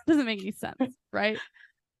doesn't make any sense. Right.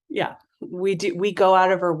 Yeah, we go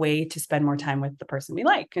out of our way to spend more time with the person we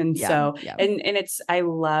like. And and I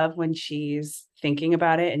love when she's thinking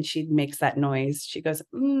about it and she makes that noise. She goes,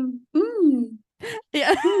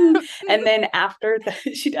 yeah. And then after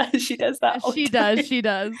that, she does that. She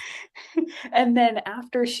does. And then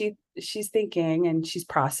after she's thinking and she's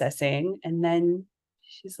processing, and then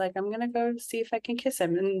she's like, I'm going to go see if I can kiss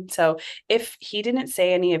him. And so if he didn't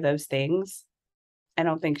say any of those things, I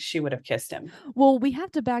don't think she would have kissed him. Well, we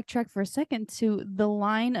have to backtrack for a second to the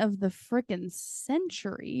line of the frickin'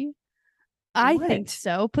 century. I think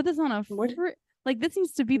so. Put this on like, this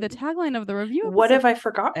needs to be the tagline of the review episode. What have I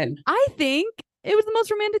forgotten? I think it was the most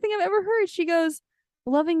romantic thing I've ever heard. She goes,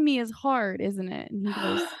 loving me is hard, isn't it? And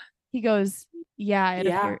he goes,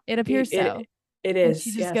 yeah, it appears so. It is.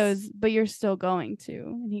 And she just goes, but you're still going to.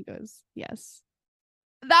 And he goes, yes.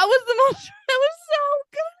 That was so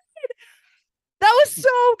good. That was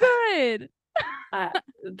so good.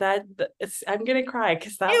 I'm gonna cry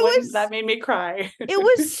because that made me cry. It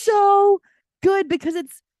was so good because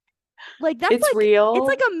it's like, that's it's like, real. It's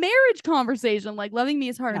like a marriage conversation. Like, loving me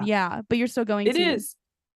is hard, but you're still going to. It is.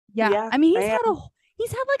 Yeah. I mean, he's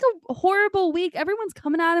had like a horrible week. Everyone's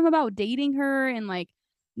coming at him about dating her, and like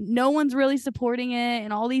no one's really supporting it,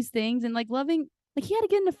 and all these things, and like loving, like he had to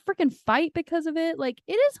get in a freaking fight because of it. Like,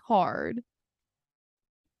 it is hard.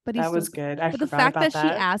 But that was good. But the fact that she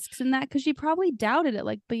asks him that, because she probably doubted it,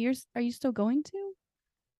 like, but are you still going to?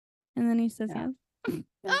 And then he says yes.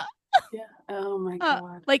 Yeah. Oh my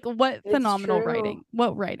god. Like, what phenomenal writing.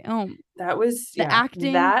 What writing? Oh, that was the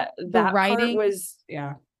acting, the writing was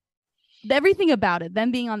everything about it.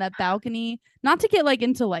 Them being on that balcony, not to get like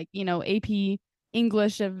into like, AP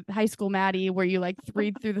English of high school Maddie, where you like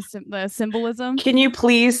read through the symbolism. Can you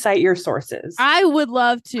please cite your sources? I would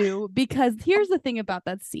love to, because here's the thing about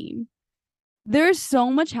that scene. There's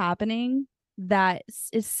so much happening that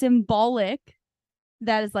is symbolic.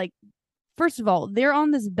 That is like, first of all, they're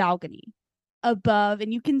on this balcony above,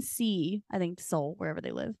 and you can see, I think, Seoul, wherever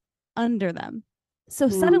they live, under them. So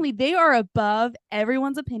suddenly they are above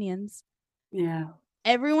everyone's opinions. Yeah.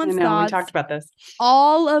 Everyone's thoughts. We talked about this.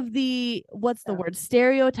 All of the, what's the word?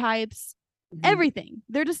 Stereotypes, everything.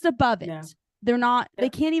 They're just above it. Yeah. They're not, they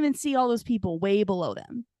can't even see all those people way below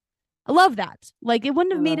them. I love that. Like, it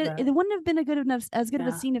wouldn't have made it, it wouldn't have been as good of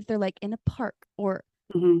a scene if they're like in a park or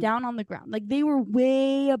down on the ground. Like, they were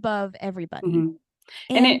way above everybody. And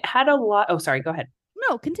it had a lot. Oh, sorry. Go ahead.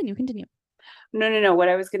 No, continue. No. What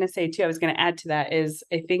I was going to say too, I was going to add to that is,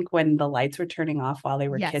 I think when the lights were turning off while they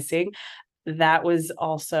were kissing, that was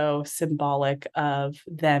also symbolic of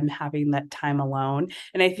them having that time alone.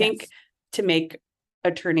 And I think to make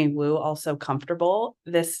Attorney Woo also comfortable,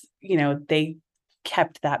 they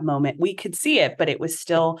kept that moment. We could see it, but it was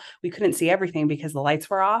still, we couldn't see everything because the lights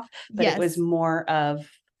were off. But it was more of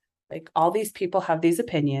like, all these people have these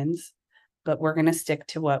opinions. but we're going to stick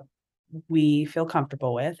to what we feel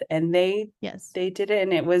comfortable with. And they did it.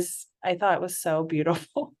 And I thought it was so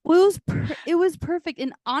beautiful. Well, it was perfect.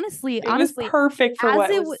 And honestly, was perfect for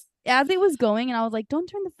as it was going. And I was like, don't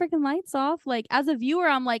turn the freaking lights off. Like, as a viewer,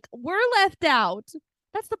 I'm like, we're left out.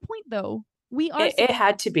 That's the point, though. We are. It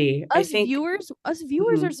had to be. Us viewers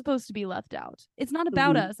are supposed to be left out. It's not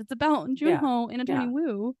about us. It's about Junho and Attorney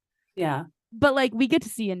Woo. Yeah. But like, we get to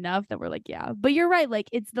see enough that we're like, yeah. But you're right. Like,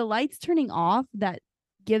 it's the lights turning off that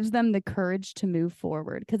gives them the courage to move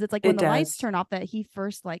forward. Because it's like when the lights turn off that he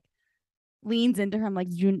first like leans into her. I'm like,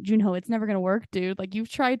 Junho, it's never gonna work, dude. Like,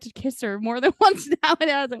 you've tried to kiss her more than once now. It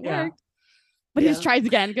hasn't worked. But he just tries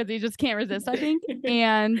again because he just can't resist, I think.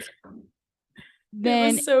 And then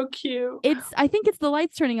it was so cute. I think it's the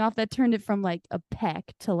lights turning off that turned it from like a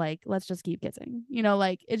peck to like, let's just keep kissing. You know,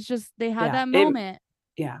 like, it's just they had that moment.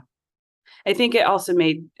 I think it also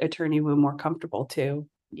made Attorney Woo more comfortable too.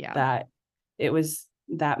 Yeah. That it was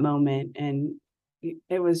that moment, and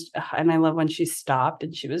it was, and I love when she stopped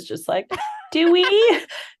and she was just like, do we,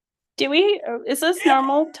 is this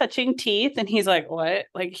normal touching teeth? And he's like, what?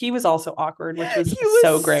 Like, he was also awkward, which was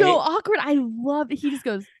so great. So awkward. I love it. He just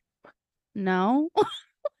goes, no.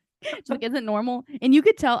 She's like, is it normal? And you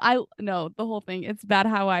could tell, the whole thing, it's bad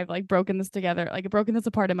how I've like broken this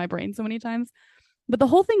apart in my brain so many times. But the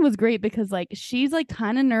whole thing was great because like she's like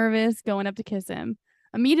kind of nervous going up to kiss him.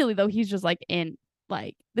 Immediately though, he's just like in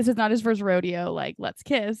like, this is not his first rodeo, like, let's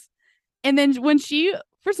kiss. And then when she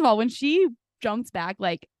jumps back,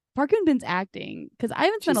 like, Park Eun-bin's acting, because I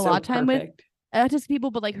haven't spent a lot of time with autistic people,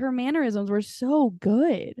 but like her mannerisms were so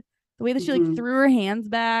good. The way that she like threw her hands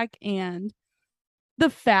back, and the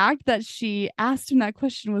fact that she asked him that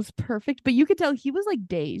question was perfect. But you could tell he was like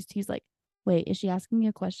dazed. He's like, wait, is she asking me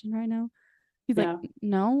a question right now? He's like,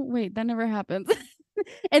 no, wait, that never happens.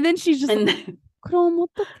 And then she's just like,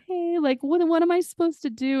 like, what am I supposed to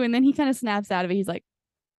do? And then he kind of snaps out of it. He's like,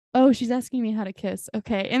 oh, she's asking me how to kiss.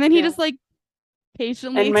 Okay. And then he just like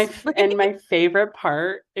patiently and my favorite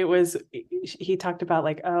part, it was, he talked about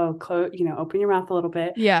like, oh, open your mouth a little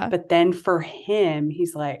bit. Yeah. But then for him,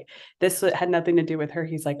 he's like, this had nothing to do with her.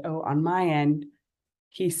 He's like, oh, on my end,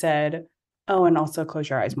 he said, oh, and also close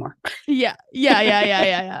your eyes more.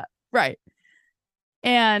 Yeah. Right.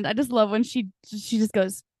 And I just love when she just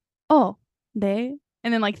goes, oh, and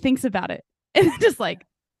then like thinks about it and just like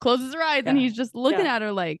closes her eyes, and he's just looking at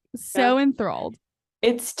her like so enthralled.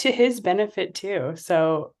 It's to his benefit too.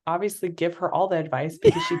 So obviously give her all the advice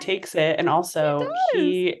because she takes it. And also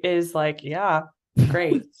he is like, yeah,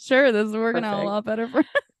 great. Sure. This is working out a lot better for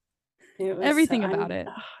everything about it.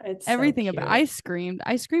 It's everything so about it. I screamed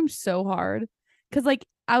so hard. Cause like,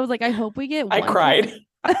 I was like, I hope we get I cried.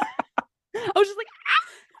 I was just like,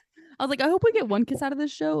 I was like, I hope we get one kiss out of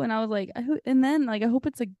this show. And I was like, I hope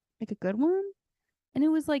it's a good one. And it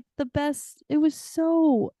was like the best. It was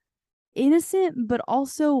so innocent, but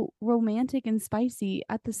also romantic and spicy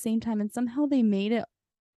at the same time. And somehow they made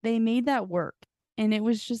that work. And it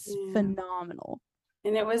was just phenomenal.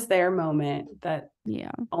 And it was their moment that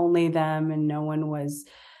only them, and no one was,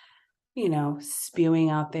 spewing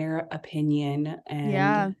out their opinion.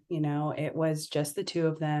 And, it was just the two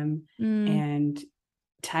of them. And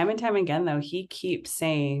time and time again, though, he keeps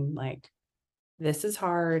saying like, this is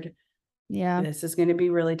hard. Yeah. This is going to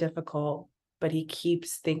be really difficult. But he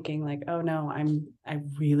keeps thinking like, oh no, I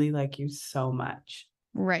really like you so much.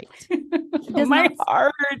 Right. My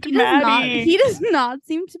heart, Maddie. He does not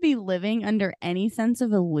seem to be living under any sense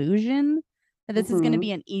of illusion that this is going to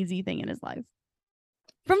be an easy thing in his life.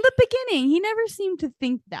 From the beginning, he never seemed to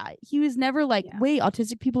think that. He was never like, wait,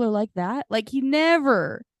 autistic people are like that? Like, he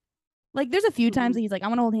never... Like, there's a few times that he's like, I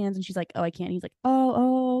want to hold hands. And she's like, oh, I can't. He's like,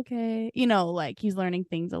 oh, okay. Like, he's learning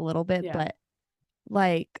things a little bit. But,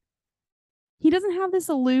 like, he doesn't have this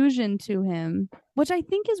illusion to him, which I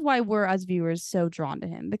think is why we're, as viewers, so drawn to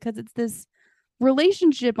him. Because it's this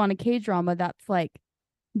relationship on a K-drama that's, like,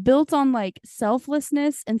 built on, like,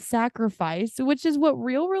 selflessness and sacrifice, which is what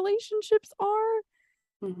real relationships are.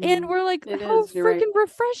 And we're like, how freaking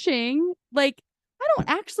refreshing. Like, I don't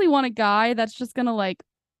actually want a guy that's just going to, like,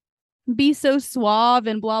 be so suave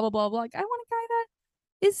and blah blah blah blah. Like, I want a guy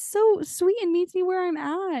that is so sweet and meets me where I'm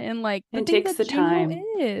at, and like and takes the time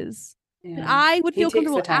is. And I would feel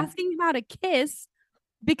comfortable asking him how to kiss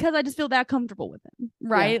because I just feel that comfortable with him,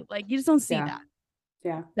 right? Like, you just don't see that.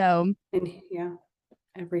 Yeah. So and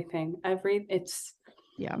everything. It's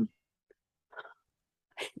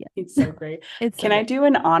He's so great. Can I do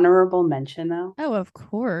an honorable mention though? Oh, of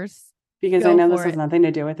course. Because I know this has nothing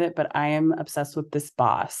to do with it, but I am obsessed with this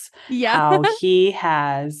boss. Yeah. How he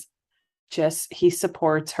has he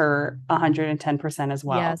supports her 110% as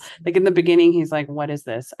well. Yes. Like in the beginning, he's like, what is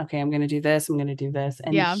this? Okay, I'm going to do this. I'm going to do this.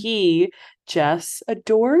 And he just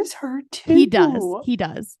adores her too. He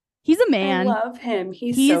does. He's a man. I love him.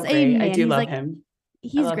 He's so great. I do love him.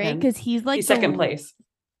 He's great because he's like he's second place.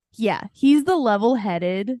 Yeah. He's the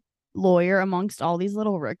level-headed lawyer amongst all these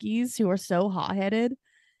little rookies who are so hot-headed.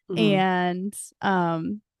 And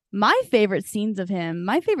my favorite scene of him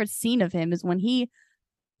is when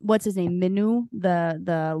what's his name, Minu,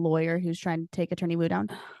 the lawyer who's trying to take Attorney Woo down.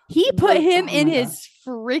 He put him in his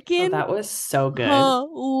freaking that was so good.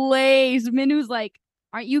 Hilarious. Minu's like,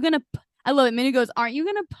 aren't you gonna I love it. Minnie goes, aren't you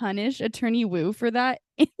gonna punish Attorney Woo for that?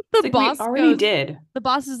 And the boss already did. The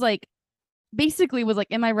boss is like, basically was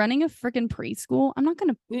like, am I running a freaking preschool? I'm not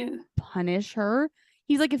gonna punish her.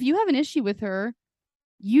 He's like, if you have an issue with her,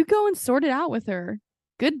 you go and sort it out with her.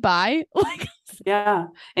 Goodbye. Like, yeah.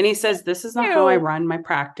 And he says, this is not how I run my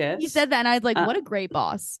practice. He said that, and I was like, what a great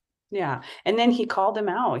boss. Yeah. And then he called him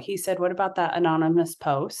out. He said, what about that anonymous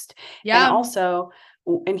post? Yeah. And also,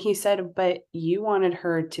 and he said, but you wanted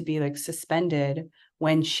her to be like suspended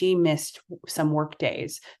when she missed some work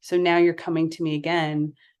days. So now you're coming to me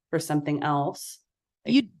again for something else.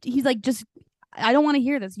 He's like, just, I don't want to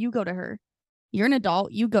hear this. You go to her. You're an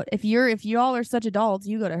adult. You go. If y'all are such adults,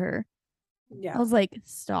 you go to her. Yeah. I was like,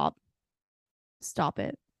 stop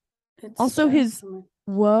it. Also his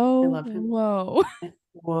whoa, I love him. Whoa.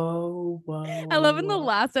 I love in the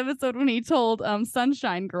last episode when he told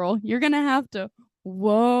Sunshine Girl, you're gonna have to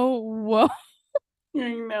whoa.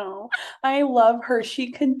 I know. I love her.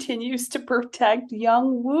 She continues to protect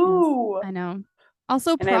young Woo. Yes, I know.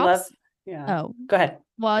 Also, props. Oh, go ahead.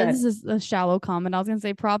 Well, this is a shallow comment. I was gonna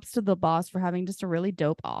say props to the boss for having just a really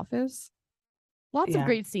dope office. Lots of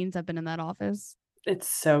great scenes have been in that office. It's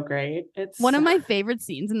so great. It's one of my favorite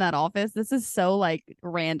scenes in that office. This is so like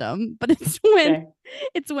random, but it's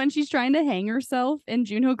when she's trying to hang herself and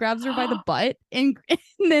Junho grabs her by the butt and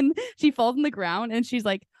then she falls on the ground and she's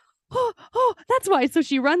like, oh, that's why. So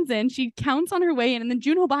she runs in, she counts on her way in, and then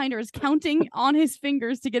Junho behind her is counting on his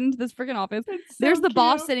fingers to get into this freaking office. There's the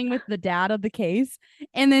boss sitting with the dad of the case,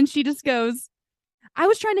 and then she just goes, I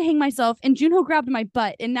was trying to hang myself and Junho grabbed my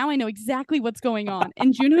butt and now I know exactly what's going on.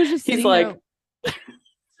 And Junho's just sitting there.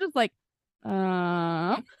 Just like,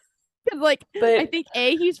 like, but I think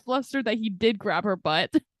A, he's flustered that he did grab her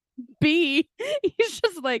butt. B, he's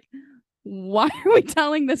just like, why are we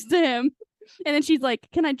telling this to him? And then she's like,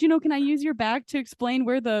 can I use your bag to explain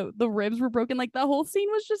where the ribs were broken? Like, the whole scene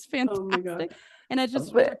was just fantastic. Oh my God. And I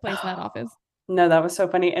just took place in that office. No, that was so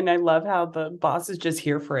funny. And I love how the boss is just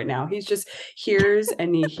here for it now. He's just hears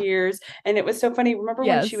and he hears. And it was so funny. Remember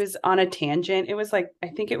when she was on a tangent? It was like, I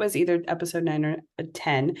think it was either episode 9 or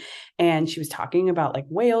 10. And she was talking about like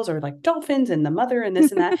whales or like dolphins and the mother and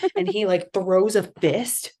this and that. And he like throws a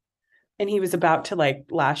fist and he was about to like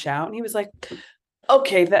lash out. And he was like,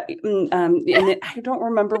 okay, that and I don't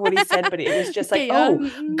remember what he said, but it was just like,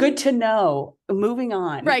 good to know. Moving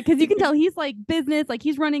on. Right, because you can tell he's like business, like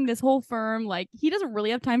he's running this whole firm. Like he doesn't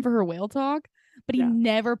really have time for her whale talk, but he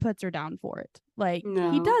never puts her down for it. Like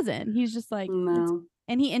he doesn't. He's just like,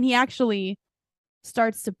 and he actually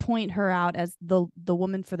starts to point her out as the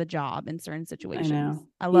woman for the job in certain situations.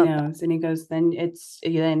 I love that. And he goes, then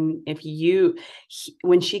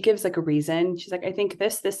when she gives like a reason, she's like, I think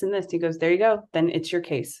this and this. He goes, there you go. Then it's your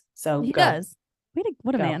case. So he does.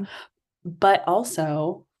 What a man. But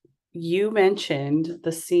also, you mentioned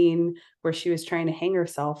the scene where she was trying to hang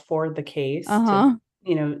herself for the case to,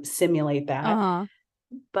 simulate that.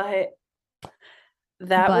 But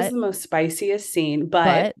that was the most spiciest scene,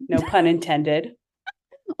 but no pun intended.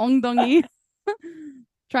 Ongdongi.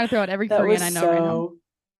 Trying to throw out every Korean I know right now.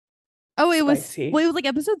 Oh, it was like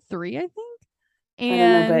episode 3, I think.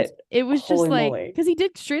 And it was just like, because he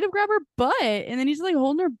did straight up grab her butt, and then he's like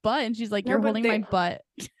holding her butt, and she's like, "You're holding my butt,"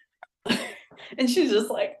 and she's just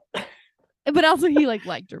like. But also, he like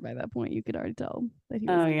liked her by that point. You could already tell that he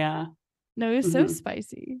was. Oh yeah. No, it was so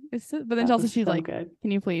spicy. But then also she's like, good.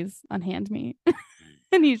 "Can you please unhand me?"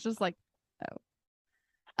 And he's just like, "Oh."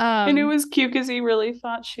 And it was cute because he really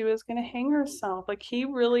thought she was going to hang herself. Like he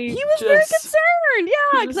was very concerned.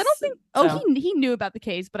 Yeah, because I don't think. He knew about the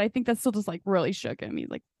case, but I think that still just like really shook him. He's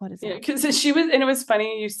like, "What is?" Yeah, because she was, and it was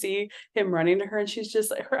funny. You see him running to her, and she's just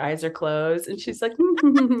like, her eyes are closed, and she's like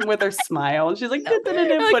with her smile, and she's like, putting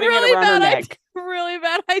it around her neck. Really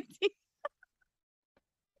bad idea.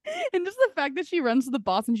 And just the fact that she runs to the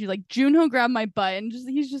boss and she's like, Junho grabbed my butt, and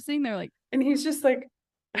he's just sitting there like, and he's just like.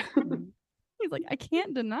 He's like, I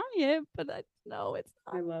can't deny it, but no, it's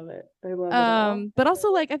not. I love it. I love it. But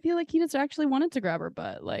also, like, I feel like he just actually wanted to grab her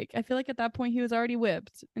butt. Like, I feel like at that point he was already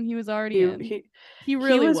whipped and he was already in. He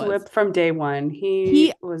really was whipped from day one.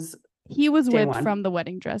 He was whipped from the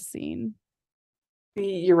wedding dress scene.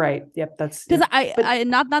 You're right. Yep, that's because I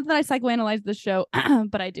not that I psychoanalyze the show,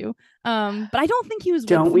 but I do. But I don't think he was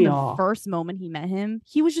whipped from the first moment he met him.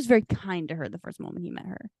 He was just very kind to her the first moment he met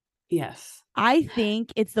her. Yes, I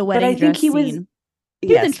think it's the wedding dress scene.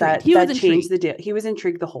 He was intrigued. That changed the deal. He was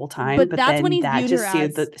intrigued the whole time, but that's then when he viewed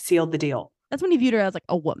her sealed the deal. That's when he viewed her as like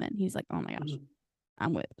a woman. He's like, oh my gosh,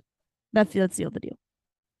 I'm whipped. That sealed the deal.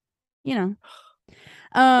 You know.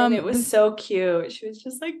 And it was so cute. She was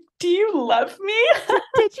just like, "Do you love me?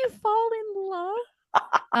 Did you fall in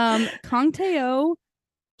love?" Kang Tae-oh,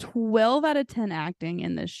 12 out of 10 acting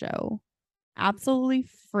in this show. Absolutely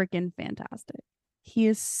freaking fantastic. He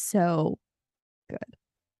is so good.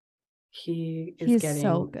 He is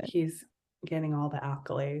so good. He's getting all the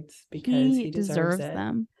accolades because he deserves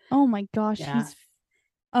them. Oh my gosh, he's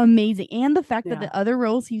amazing. And the fact that the other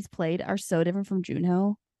roles he's played are so different from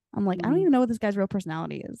Junho. I'm like, I don't even know what this guy's real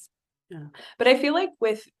personality is. Yeah. But I feel like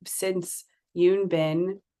since Yoon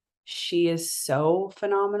Bin, she is so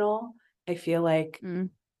phenomenal. I feel like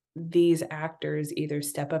these actors either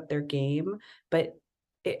step up their game, but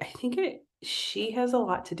I think she has a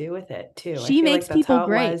lot to do with it too. She makes people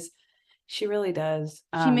great. She really does.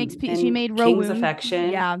 She made King's Affection.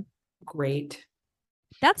 Yeah. Great.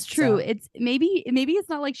 That's true. So. It's maybe it's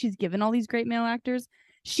not like she's given all these great male actors.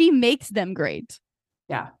 She makes them great.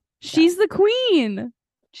 Yeah. She's the queen.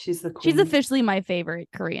 She's the queen. She's officially my favorite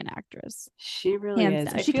Korean actress. She really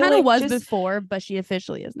is. She kind of was before, but she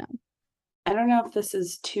officially is now. I don't know if this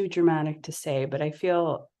is too dramatic to say, but I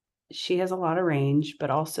feel she has a lot of range,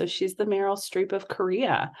 but also she's the Meryl Streep of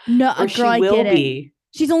Korea. No, girl, she will be.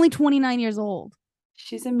 She's only 29 years old.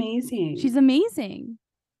 She's amazing. She's amazing.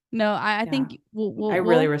 No, I think we'll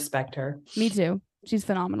really respect her. Me too. She's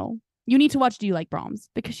phenomenal. You need to watch Do You Like Brahms?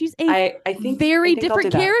 Because she's I think very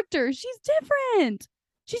different character. She's different.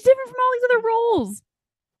 She's different from all these other roles.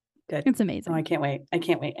 Good. It's amazing. Oh, I can't wait.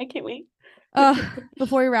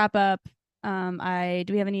 Before we wrap up,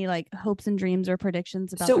 do we have any like hopes and dreams or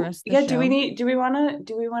predictions about the rest of the show? Do we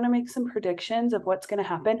want to make some predictions of what's going to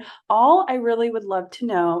happen? All I really would love to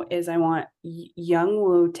know is I want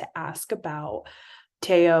Young-woo to ask about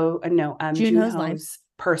Junho's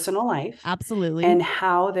personal life. Absolutely. And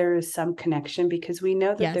how there is some connection, because we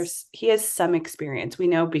know that he has some experience. We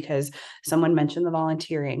know because someone mentioned the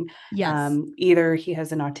volunteering. Yes. Either he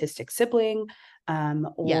has an autistic sibling,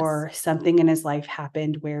 or something in his life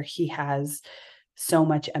happened where he has so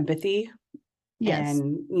much empathy. Yes.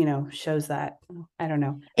 And, shows that. I don't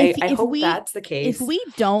know. I hope that's the case. If we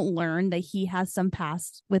don't learn that he has some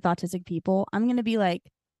past with autistic people, I'm going to be like,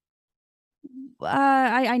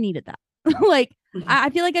 I needed that. Like, I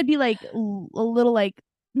feel like I'd be like a little like,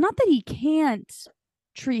 not that he can't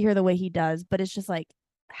treat her the way he does, but it's just like,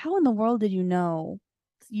 how in the world did you know?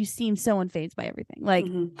 You seem so unfazed by everything. Like,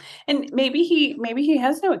 and maybe he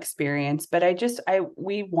has no experience, but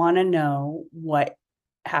we want to know what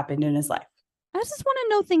happened in his life. I just want to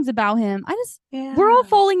know things about him. We're all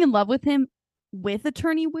falling in love with him with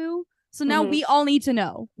Attorney Woo. So now we all need to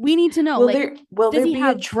know. We need to know. Does he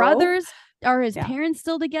have brothers? Are his parents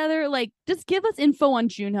still together? Like, just give us info on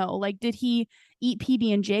Junho. Like, did he eat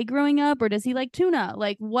PB&J growing up, or does he like tuna?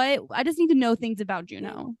 Like, what? I just need to know things about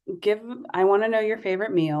Junho. I want to know your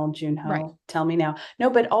favorite meal, Junho. Right. Tell me now. No,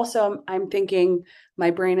 but also I'm thinking, my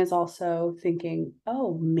brain is also thinking,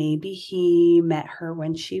 oh, maybe he met her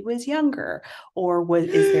when she was younger, or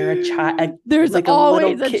is there a child? There's like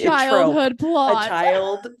always a childhood plot. A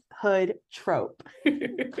childhood trope.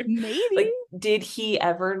 Maybe. Like, did he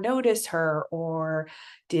ever notice her, or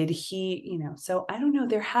did he, so I don't know.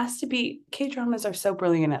 There has to be, K-dramas are so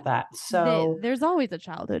brilliant at that. So there's always a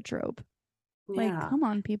childhood trope. Like, come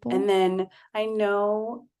on, people. And then I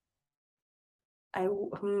know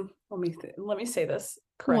let me say this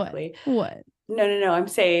correctly. What? No. I'm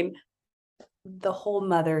saying the whole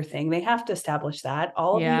mother thing. They have to establish that.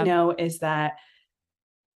 All we know is that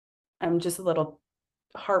I'm just a little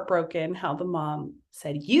heartbroken how the mom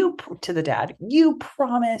said to the dad, you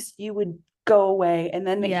promised you would go away, and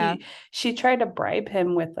then she tried to bribe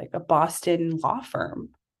him with like a Boston law firm.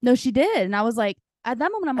 No, she did. And I was like, at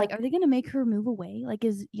that moment I'm like, are they gonna make her move away? Like,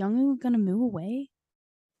 is Young-woo gonna move away?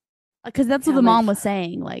 Because that's what the mom was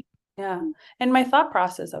saying. Like, and my thought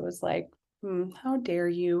process, I was like, how dare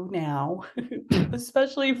you now?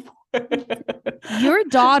 Especially your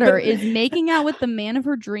daughter is making out with the man of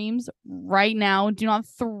her dreams right now. Do not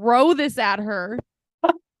throw this at her.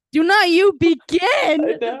 Do not you begin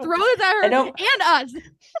to throw this at her and us.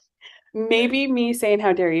 Maybe me saying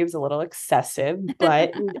how dare you is a little excessive,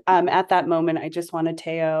 but at that moment, I just wanted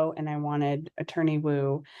Teo and I wanted Attorney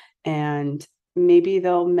Woo, and maybe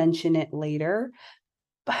they'll mention it later.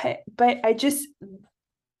 But I just,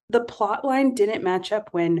 the plot line didn't match up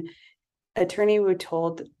when Attorney Woo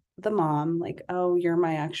told the mom, like, oh, you're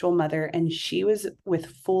my actual mother. And she was with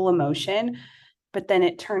full emotion, but then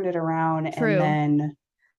it turned it around. True. And then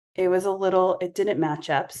it was a little, it didn't match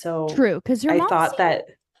up. So true. Because her I mom thought that,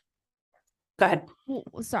 go ahead. Well,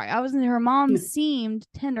 sorry, her mom seemed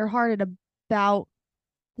tenderhearted about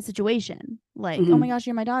the situation. Like, oh my gosh,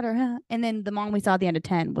 you're my daughter. Huh? And then the mom we saw at the end of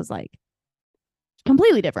 10 was like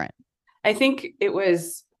completely different. I think it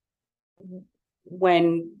was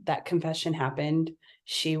when that confession happened,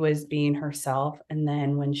 she was being herself. And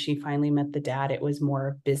then when she finally met the dad, it was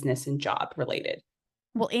more business and job related.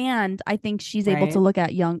 Well, and I think she's able to look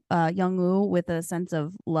at Young-woo with a sense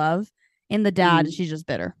of love. In the dad, she's just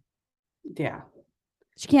bitter. Yeah.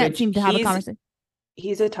 She can't seem to have a conversation.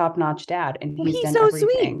 He's a top-notch dad, and he's done so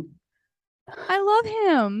everything. Sweet. I love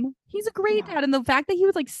him. He's a great dad. And the fact that he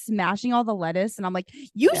was like smashing all the lettuce, and I'm like,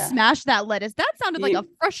 you smashed that lettuce. That sounded like a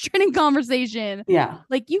frustrating conversation. Yeah.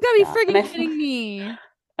 Like, you gotta be freaking kidding me.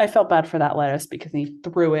 I felt bad for that lettuce because he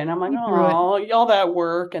threw it. And I'm like, oh, all that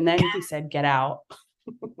work. And then he said, get out.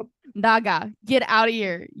 Naga, get out of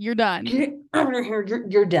here. You're done. Get out of here.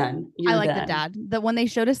 You're done. I like the dad. When they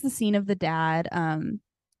showed us the scene of the dad a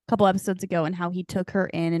couple episodes ago and how he took her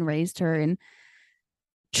in and raised her and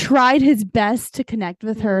tried his best to connect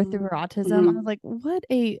with her through her autism. I was like, what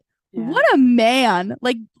a man.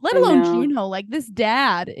 Like, let alone Junho. Like, this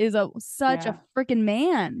dad is such a freaking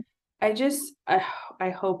man. I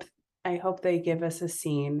hope they give us a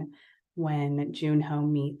scene when Junho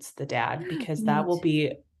meets the dad, because that will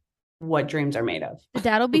be what dreams are made of. The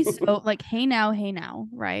dad will be so like, hey now,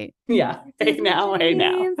 right? Yeah. Hey now. Hey.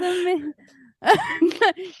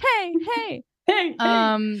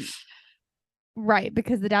 Right,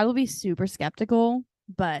 because the dad will be super skeptical,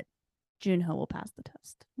 but Junho will pass the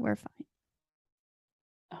test. We're fine.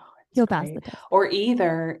 Oh, he'll pass the test. Or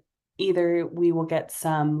either we will get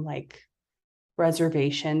some like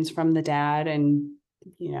reservations from the dad, and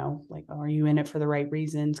like, oh, are you in it for the right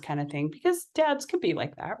reasons, kind of thing, because dads could be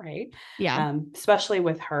like that, right? Yeah. Especially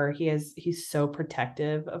with her, he's so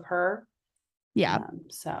protective of her. Yeah.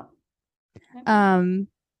 So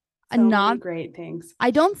not great things. I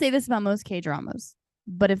don't say this about most K-dramas,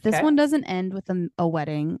 but if this one doesn't end with a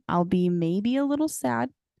wedding, I'll be maybe a little sad.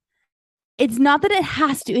 It's not that it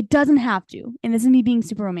has to. It doesn't have to. And this is me being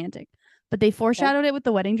super romantic. But they foreshadowed it with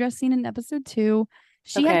the wedding dress scene in episode 2.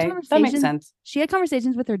 She had conversations. That makes sense. She had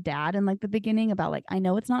conversations with her dad in like the beginning about like, I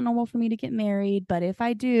know it's not normal for me to get married, but if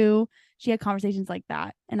I do, she had conversations like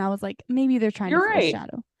that. And I was like, maybe they're trying to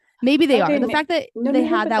foreshadow. Maybe they are. The fact that they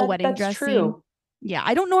had that wedding dress scene. Yeah,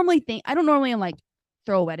 I don't normally like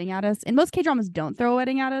throw a wedding at us. And most K-dramas don't throw a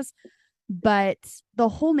wedding at us. But the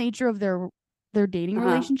whole nature of their dating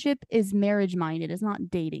relationship is marriage minded. It's not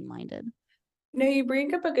dating minded. No, you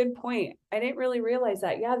bring up a good point. I didn't really realize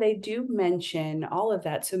that. Yeah, they do mention all of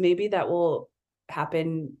that. So maybe that will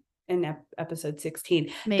happen in episode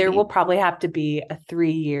 16. Maybe. There will probably have to be a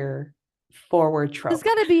 3-year forward trope. There's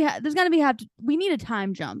gotta be we need a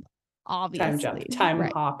time jump, obviously. Time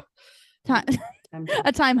hop.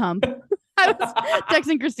 A time hump. I was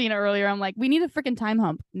texting Christina earlier. I'm like, we need a freaking time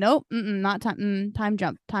hump. Nope, not time. Time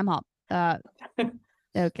jump. Time hop.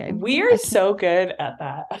 Okay. We are so good at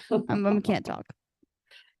that. I can't talk.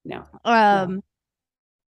 No.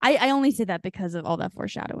 I only say that because of all that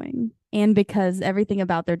foreshadowing and because everything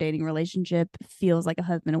about their dating relationship feels like a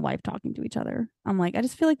husband and wife talking to each other. I'm like, I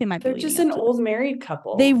just feel like they might be. They're just an old married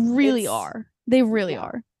couple. They really are. They really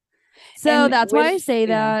are. So that's why I say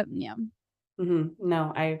that. Yeah. Mm-hmm.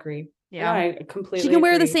 No, I agree. Yeah, no, I completely. She can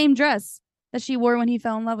wear the same dress that she wore when he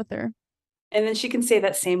fell in love with her. And then she can say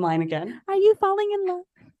that same line again. Are you falling in love?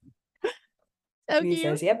 So he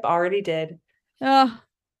says, yep, already did.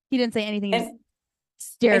 He didn't say anything. He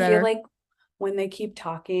stared at her. I feel like when they keep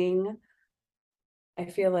talking, I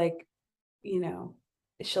feel like,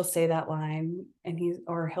 she'll say that line and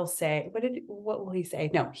he'll say, what will he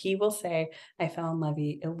say? No, he will say, I fell in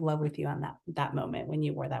love with you on that moment when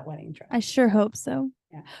you wore that wedding dress. I sure hope so.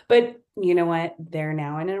 Yeah. But you know what? They're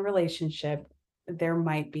now in a relationship. There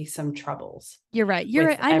might be some troubles. You're right. You're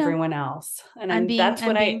right. I know. Everyone else. And I'm being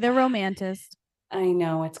the romantist. I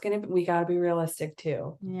know we gotta be realistic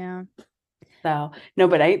too. Yeah. So no,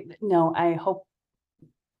 but I hope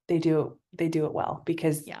they do it well,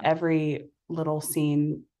 because every little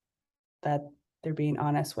scene that they're being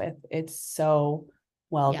honest with, it's so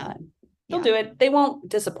well done. They'll do it. They won't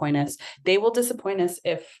disappoint us. They will disappoint us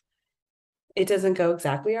if it doesn't go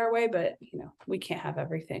exactly our way, but we can't have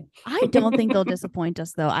everything. I don't think they'll disappoint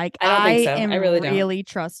us though. I don't think so. I really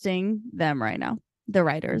trusting them right now. The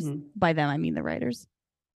writers. By them, I mean the writers.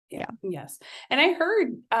 Yeah. Yes. And I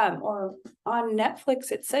heard or on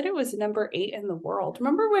Netflix, it said it was number 8 in the world.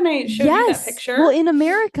 Remember when I showed you that picture? Well, in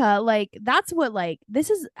America, like that's what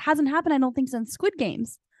hasn't happened, I don't think, since Squid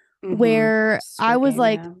Games. Where I was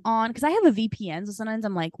on, because I have a VPN, so sometimes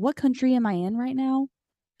I'm like, what country am I in right now?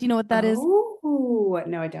 Do you know what that is? Oh,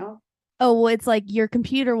 no, I don't. Oh, well, it's like your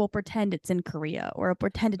computer will pretend it's in Korea or it'll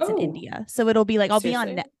pretend it's in India. So it'll be like, I'll be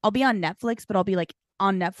on Netflix, but I'll be like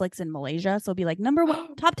on Netflix in Malaysia. So it'll be like number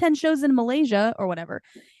 1 top 10 shows in Malaysia or whatever.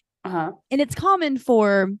 And it's common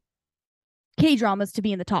for K-dramas to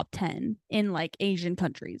be in the top 10 in like Asian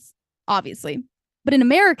countries, obviously. But in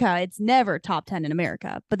America, it's never top 10 in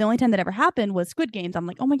America. But the only time that ever happened was Squid Games. I'm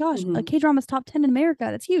like, oh my gosh, a K-drama's top 10 in America.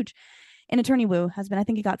 That's huge. And Attorney Woo has been, I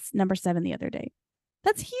think it got number 7 the other day.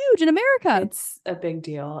 That's huge in America. It's a big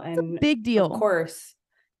deal. It's a big deal. Of course,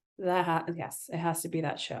 yes, it has to be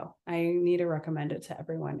that show. I need to recommend it to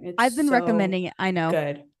everyone. I've been recommending it. I know.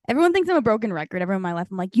 Good. Everyone thinks I'm a broken record. Everyone in my life,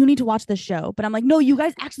 I'm like, you need to watch this show. But I'm like, no, you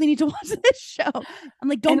guys actually need to watch this show. I'm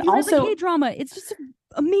like, don't do it as a K-drama. It's just an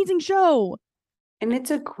amazing show. And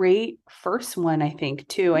it's a great first one, I think,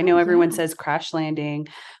 too. I know everyone says Crash Landing,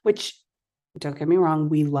 which, don't get me wrong,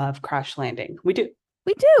 we love Crash Landing. We do.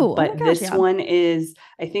 We do. But this one is,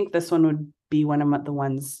 I think this one would be one of the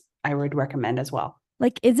ones I would recommend as well.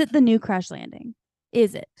 Like, is it the new Crash Landing?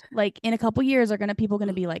 Is it? Like, in a couple years, people going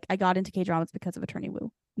to be like, I got into K-dramas because of Attorney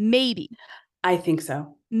Woo? Maybe. I think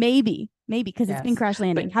so. Maybe, because it's been Crash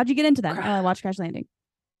Landing. How'd you get into that? I watched Crash Landing.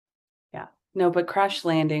 Yeah. No, but Crash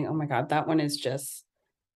Landing, oh my God, that one is just,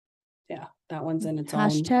 that one's in its own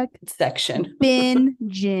section. Bin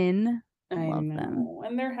Jin. I know. Them.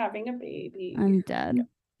 And they're having a baby. I'm dead.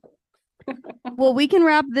 Well, we can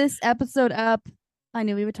wrap this episode up. I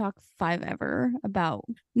knew we would talk 5 ever about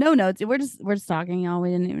no notes. We're just talking, y'all.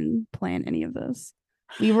 We didn't even plan any of this.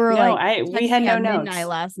 We were we had no notes. Midnight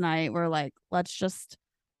last night. We're like, let's just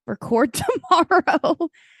record tomorrow.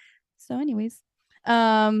 So, anyways,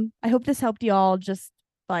 I hope this helped y'all just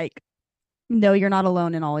like know you're not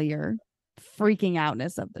alone in all of your freaking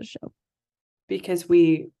outness of the show. Because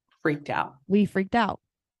we freaked out. Wednesday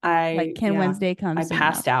comes. I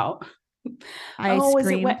passed out. I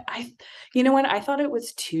screamed. You know what? I thought it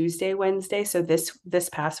was Tuesday, Wednesday. So this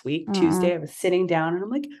past week, Tuesday, I was sitting down and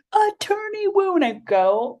I'm like, Attorney Woo, and I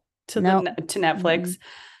go to Netflix.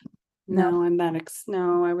 No, I'm that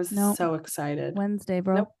no, I was so excited. Wednesday,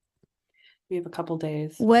 bro. Nope. We have a couple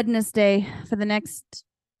days. Wednesday for the next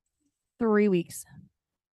 3 weeks.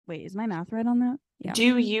 Wait, is my math right on that? Yeah.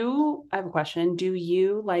 I have a question. Do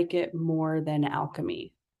you like it more than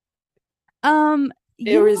Alchemy? You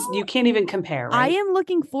can't even compare, right? I am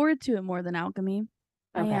looking forward to it more than Alchemy.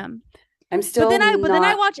 Okay. I am. I'm still but then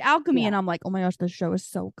I watch Alchemy and I'm like, oh my gosh, this show is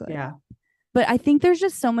so good. Yeah. But I think there's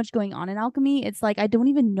just so much going on in Alchemy. It's like I don't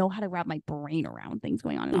even know how to wrap my brain around things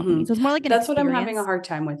going on in Alchemy. So it's more like that's what I'm having a hard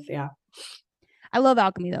time with. Yeah. I love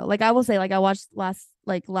Alchemy though. Like I will say, like I watched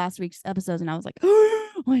last week's episodes and I was like,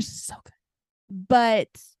 oh, this is so good. But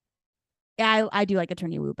I do like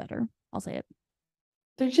Attorney Woo better. I'll say it.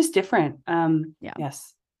 They're just different. Yeah.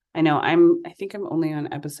 Yes. I know. I think I'm only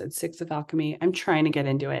on episode 6 of Alchemy. I'm trying to get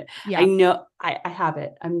into it. Yeah. I know I have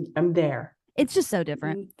it. I'm there. It's just so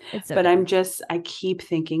different. I keep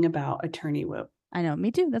thinking about Attorney Woo. I know.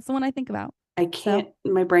 Me too. That's the one I think about. I can't,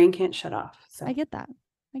 my brain can't shut off. So I get that.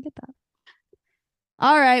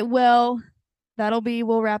 All right. Well,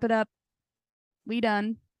 we'll wrap it up. We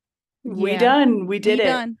done. We done. We did it.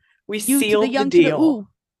 Done. We sealed the deal.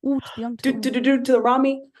 To the young, to the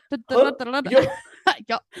Rami.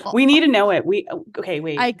 We need to know it. Wait.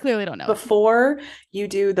 I clearly don't know. Before you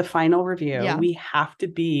do the final review, we have to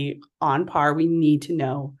be on par. We need to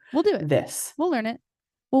know. We'll do it. This. We'll learn it.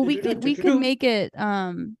 Well, we could make it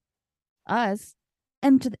us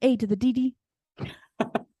M to the A to the DD.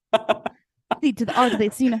 C to the R to the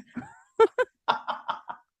Cena.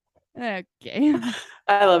 Okay.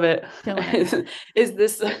 I love it. Is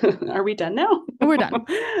this are we done now? We're done.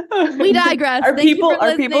 We digress. Are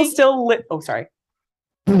people still lit? Oh, sorry.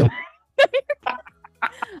 I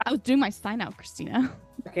was doing my sign out, Christina.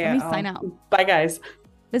 Okay. Let me sign out. Bye guys.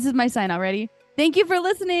 This is my sign out. Ready? Thank you for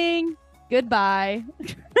listening. Goodbye.